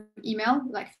acquisition of email,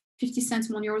 like 50 cents,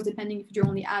 €1, depending if you do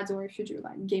only ads or if you do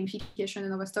like gamification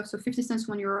and other stuff. So 50 cents,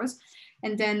 €1.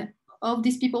 And then of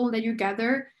these people that you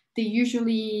gather, they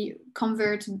usually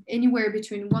convert anywhere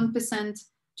between 1%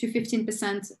 to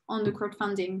 15% on the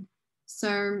crowdfunding.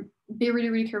 So be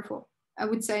really careful. I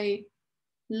would say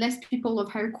less people of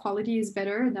higher quality is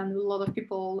better than a lot of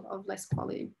people of less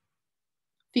quality.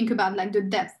 Think about like the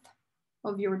depth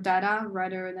of your data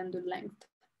rather than the length.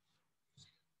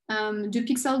 Do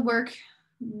Pixel work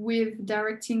with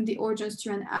directing the audience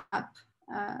to an app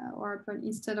or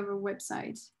instead of a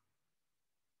website?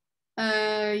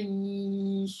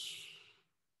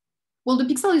 Well, the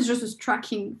Pixel is just a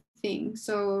tracking thing.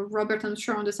 So Robert, I'm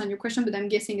sure I understand your question, but I'm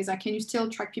guessing is that can you still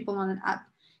track people on an app?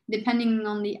 Depending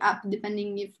on the app,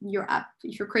 depending if you're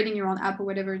creating your own app or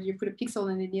whatever, you put a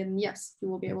pixel in it, and yes, you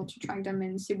will be able to track them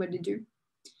and see what they do,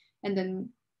 and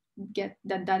then get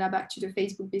that data back to the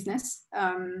Facebook business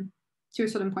to a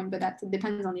certain point, but that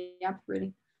depends on the app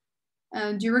really.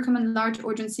 Do you recommend large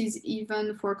audiences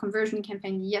even for a conversion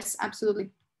campaign? Yes, absolutely.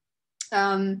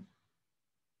 I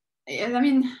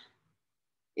mean,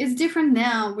 it's different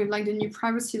now with like the new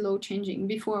privacy law changing.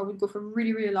 Before I would go for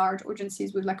really large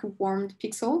audiences with like a warmed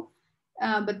pixel.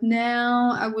 But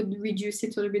now I would reduce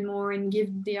it a little bit more and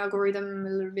give the algorithm a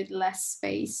little bit less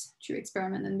space to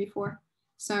experiment than before.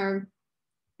 So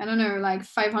I don't know, like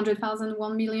 500,000,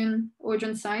 1 million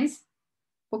audience size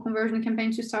for conversion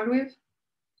campaign to start with.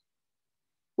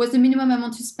 What's the minimum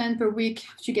amount to spend per week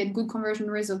to get good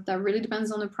conversion results? That really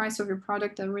depends on the price of your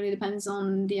product. That really depends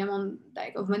on the amount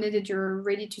of money that you're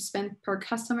ready to spend per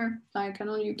customer. Like I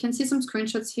know you can see some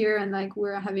screenshots here, and like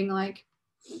we're having like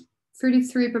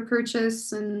 33 per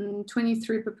purchase and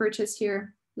 23 per purchase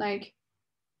here. Like,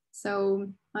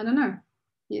 so I don't know.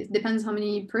 It depends how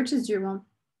many purchases you want.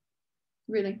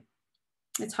 Really,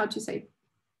 it's hard to say.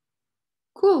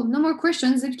 Cool, no more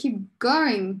questions. Let's keep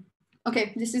going.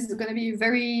 Okay, this is going to be a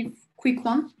very quick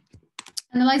one.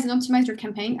 Analyze and optimize your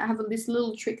campaign. I have this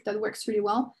little trick that works really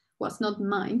well. Well, it's not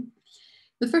mine.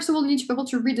 But first of all, you need to be able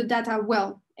to read the data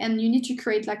well. And you need to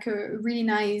create like a really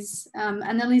nice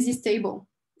analysis table.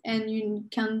 And you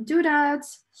can do that.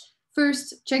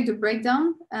 First, check the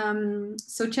breakdown.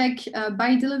 So check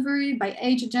by delivery, by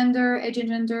age, gender,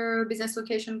 business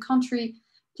location, country,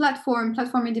 platform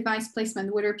and device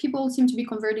placement, whether people seem to be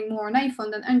converting more on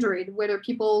iPhone than Android, whether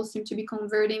people seem to be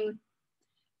converting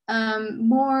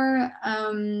more,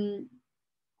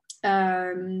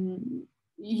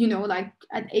 you know, like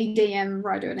at 8 a.m.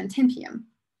 rather than 10 p.m.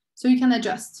 So you can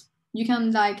adjust. You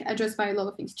can like adjust by a lot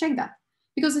of things. Check that.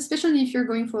 Because especially if you're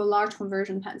going for a large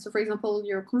conversion plan. So for example,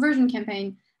 your conversion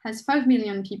campaign has 5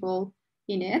 million people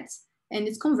in it and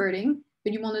it's converting,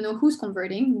 but you want to know who's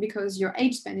converting because your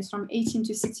age span is from 18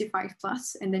 to 65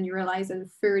 plus, and then you realize that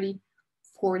 30,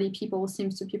 40 people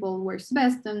seems to people works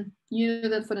best, then you know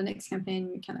that for the next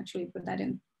campaign, you can actually put that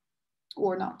in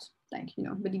or not, like, you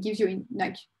know, but it gives you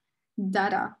like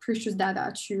data, precious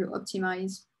data to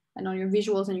optimize and on your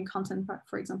visuals and your content,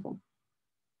 for example.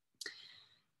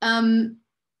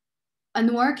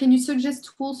 Anwar, can you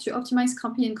suggest tools to optimize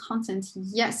copy and content?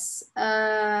 Yes.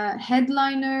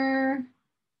 Headliner,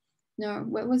 no,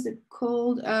 what was it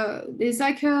called? There's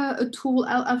like a tool,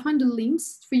 I'll find the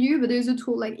links for you, but there's a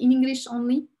tool like in English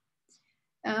only.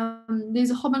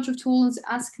 There's a whole bunch of tools,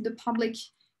 Ask the Public,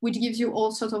 which gives you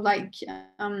all sorts of like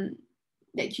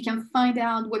you can find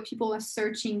out what people are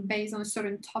searching based on a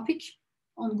certain topic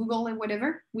on Google and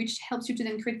whatever, which helps you to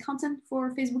then create content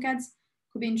for Facebook ads.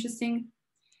 Could be interesting.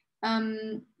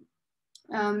 Then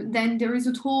there is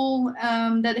a tool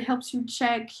that helps you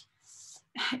check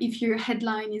if your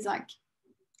headline is like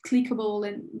clickable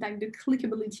and like the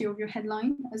clickability of your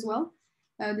headline as well.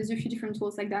 There's a few different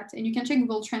tools like that, and you can check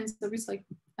Google Trends obviously,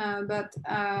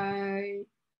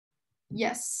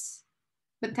 yes,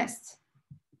 but test.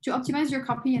 To optimize your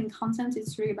copy and content,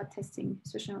 it's really about testing,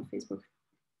 especially on Facebook.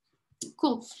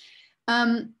 Cool.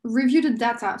 Review the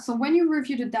data. So when you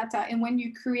review the data and when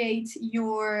you create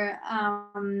your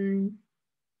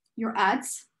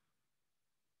ads,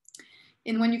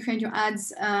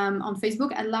 on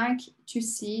Facebook, I like to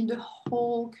see the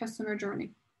whole customer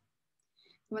journey.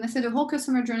 When I say the whole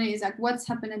customer journey, is like what's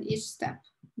happened at each step,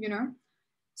 you know?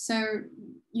 So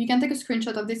you can take a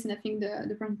screenshot of this, and I think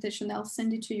the presentation, I'll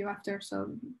send it to you after.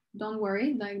 So don't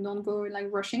worry, like don't go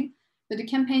like rushing. But the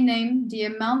campaign name, the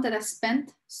amount that I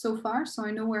spent so far, so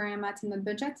I know where I am at in the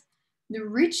budget, the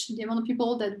reach, the amount of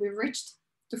people that we reached,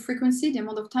 the frequency, the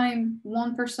amount of time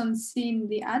one person seen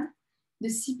the ad, the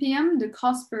CPM, the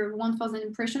cost per 1,000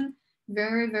 impression,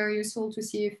 very, very useful to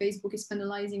see if Facebook is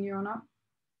penalizing you or not.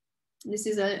 This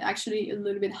is actually a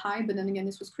little bit high, but then again,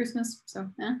 this was Christmas, so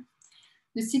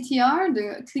The CTR,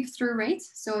 the click-through rate,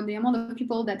 so the amount of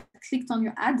people that clicked on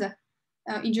your ad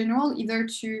in general, either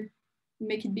to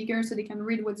make it bigger so they can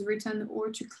read what's written or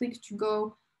to click to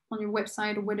go on your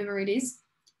website or whatever it is.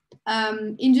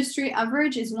 Industry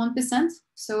average is 1%,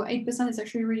 so 8% is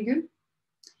actually really good.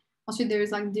 Also,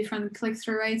 there's like different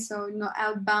click-through rates, so you know,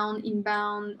 outbound,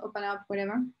 inbound, open up,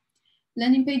 whatever.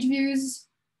 Landing page views,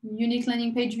 unique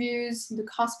landing page views, the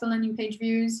cost per landing page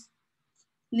views,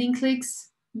 link clicks,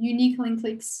 unique link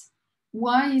clicks.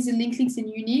 Why is the link clicks in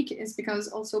unique? Is because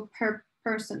also per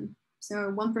person.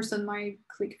 So one person might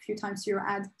click a few times to your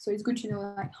ad. So it's good to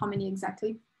know like how many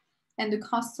exactly. And the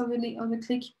cost of the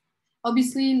click.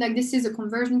 Obviously, like this is a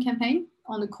conversion campaign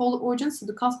on a cold audience. So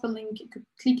the cost per link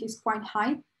click is quite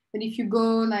high. But if you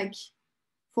go like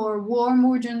for warm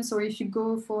audience, or if you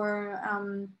go for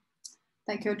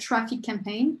like a traffic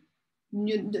campaign,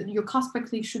 your cost per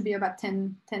click should be about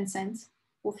 10 cents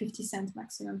or 50 cents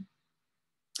maximum.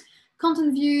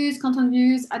 Content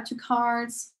views, add to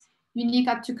carts, unique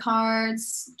add to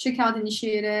carts, checkout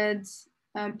initiated,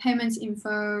 payments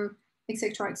info,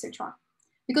 etc., etc.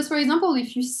 Because for example,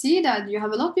 if you see that you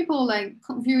have a lot of people like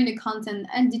viewing the content,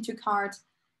 add it to cart,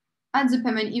 add the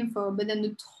payment info, but then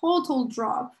the total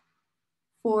drop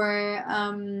for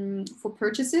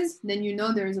purchases, then you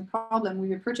know there is a problem with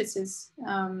your purchases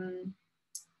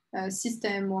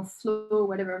system or flow,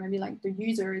 whatever. Maybe like the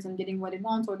user isn't getting what they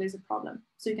want, or there's a problem.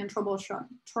 So you can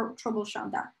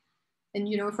troubleshoot that. And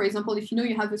you know, for example, if you know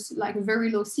you have like a very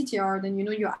low CTR, then you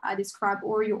know your ad is crap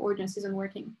or your audience isn't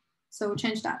working. So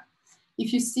change that.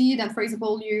 If you see that, for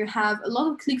example, you have a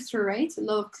lot of click-through rate, a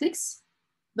lot of clicks,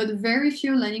 but very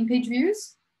few landing page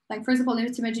views. Like for example,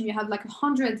 let's imagine you have like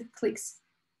 100 clicks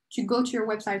to go to your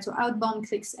website, so outbound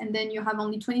clicks, and then you have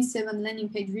only 27 landing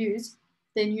page views,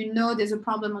 then you know there's a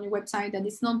problem on your website, that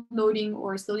it's not loading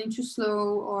or it's loading too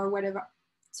slow or whatever.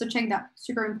 So check that,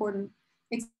 super important,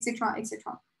 etc.,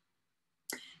 etc.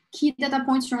 Key data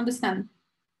points you understand,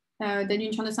 that you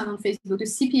need to understand on Facebook: the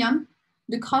CPM,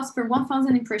 the cost per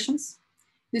 1,000 impressions,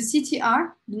 the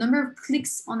CTR, the number of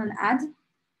clicks on an ad,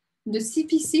 the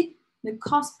CPC, the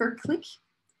cost per click,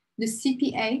 the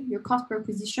CPA, your cost per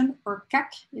acquisition, or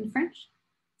CAC in French,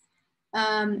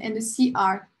 and the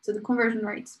CR, so the conversion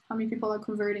rate, how many people are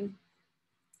converting.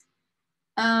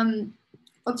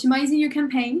 Optimizing your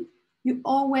campaign, you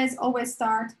always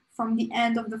start from the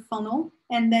end of the funnel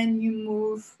and then you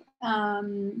move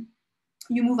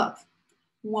up.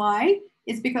 Why?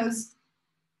 It's because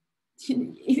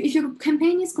if your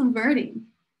campaign is converting,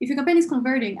 at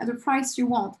the price you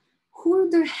want, who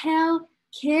the hell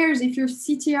cares if your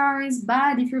CTR is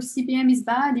bad, if your CPM is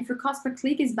bad, if your cost per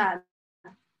click is bad?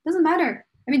 Doesn't matter.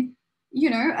 I mean, you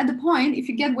know, at the point, if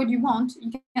you get what you want,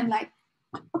 you can like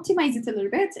optimize it a little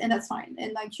bit, and that's fine.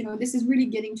 And like, you know, this is really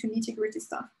getting to nitty-gritty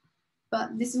stuff.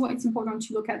 But this is what it's important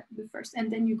to look at the first,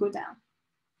 and then you go down.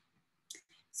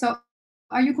 So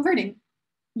are you converting?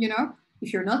 You know,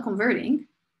 if you're not converting,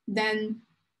 then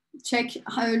check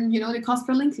how, you know, the cost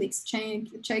per link clicks,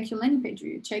 check your landing page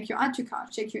view, check your add to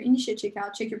cart, check your initiate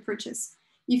checkout, check your purchase.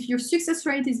 If your success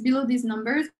rate is below these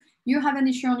numbers, you have an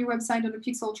issue on your website or the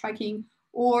pixel tracking,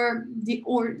 or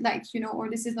like, you know, or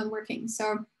this is not working.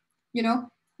 So, you know,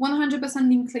 100%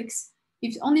 link clicks,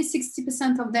 if only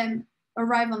 60% of them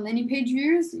arrive on landing page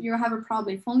views, you have a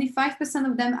problem. If only 5%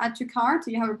 of them add to cart,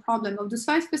 you have a problem. Of those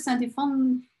 5%,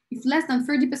 if less than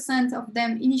 30% of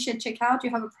them initiate checkout, you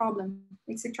have a problem,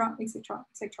 etc., etc.,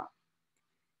 etc.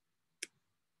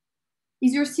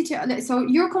 Is your CTR, so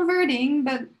you're converting,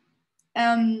 but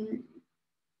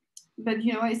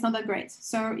you know, it's not that great.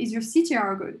 So is your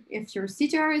CTR good? If your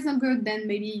CTR is not good, then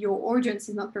maybe your audience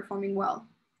is not performing well.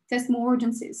 Test more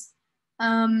audiences.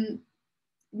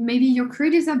 Maybe your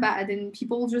creatives are bad and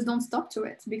people just don't stop to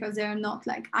it because they're not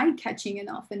like eye-catching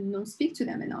enough and don't speak to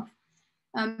them enough.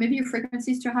 Maybe your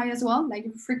frequency is too high as well. Like,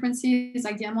 your frequency is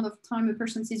like the amount of time a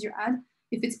person sees your ad.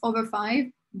 If it's over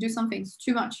 5, do something. It's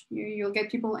too much. You'll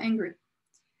get people angry.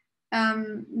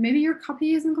 Maybe your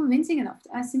copy isn't convincing enough.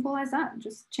 As simple as that.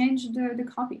 Just change the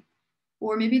copy.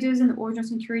 Or maybe there's an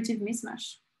audience and creative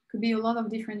mismatch. Could be a lot of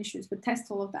different issues, but test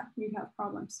all of that. You have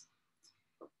problems.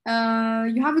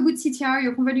 You have a good CTR,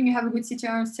 you're converting, you have a good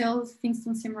CTR, still things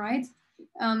don't seem right.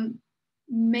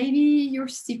 Maybe your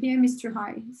CPM is too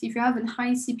high. So if you have a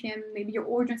high CPM, maybe your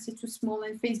audience is too small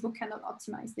and Facebook cannot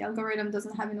optimize. The algorithm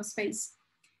doesn't have enough space.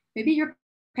 Maybe your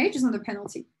page is under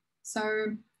penalty.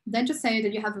 So then just say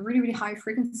that you have a really, really high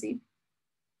frequency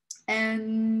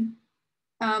and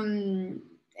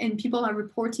people are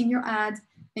reporting your ad,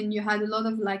 and you had a lot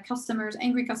of like customers,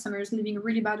 angry customers leaving a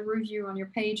really bad review on your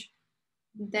page,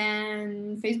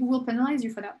 then Facebook will penalize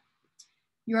you for that.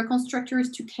 Your account structure is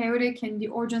too chaotic and the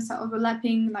audience are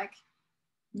overlapping, like,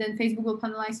 then Facebook will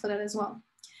penalize for that as well.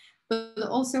 But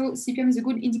also, CPM is a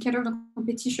good indicator of the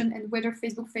competition and whether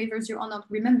Facebook favors you or not.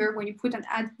 Remember, when you put an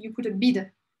ad, you put a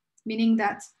bid, meaning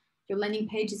that your landing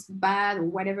page is bad or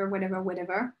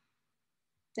whatever,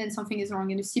 then something is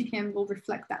wrong, and the CPM will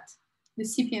reflect that. The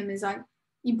CPM is an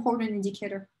important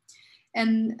indicator.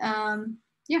 And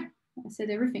yeah, I said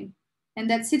everything. And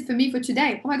that's it for me for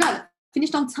today. Oh my God,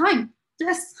 finished on time.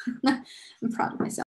 Yes, I'm proud of myself.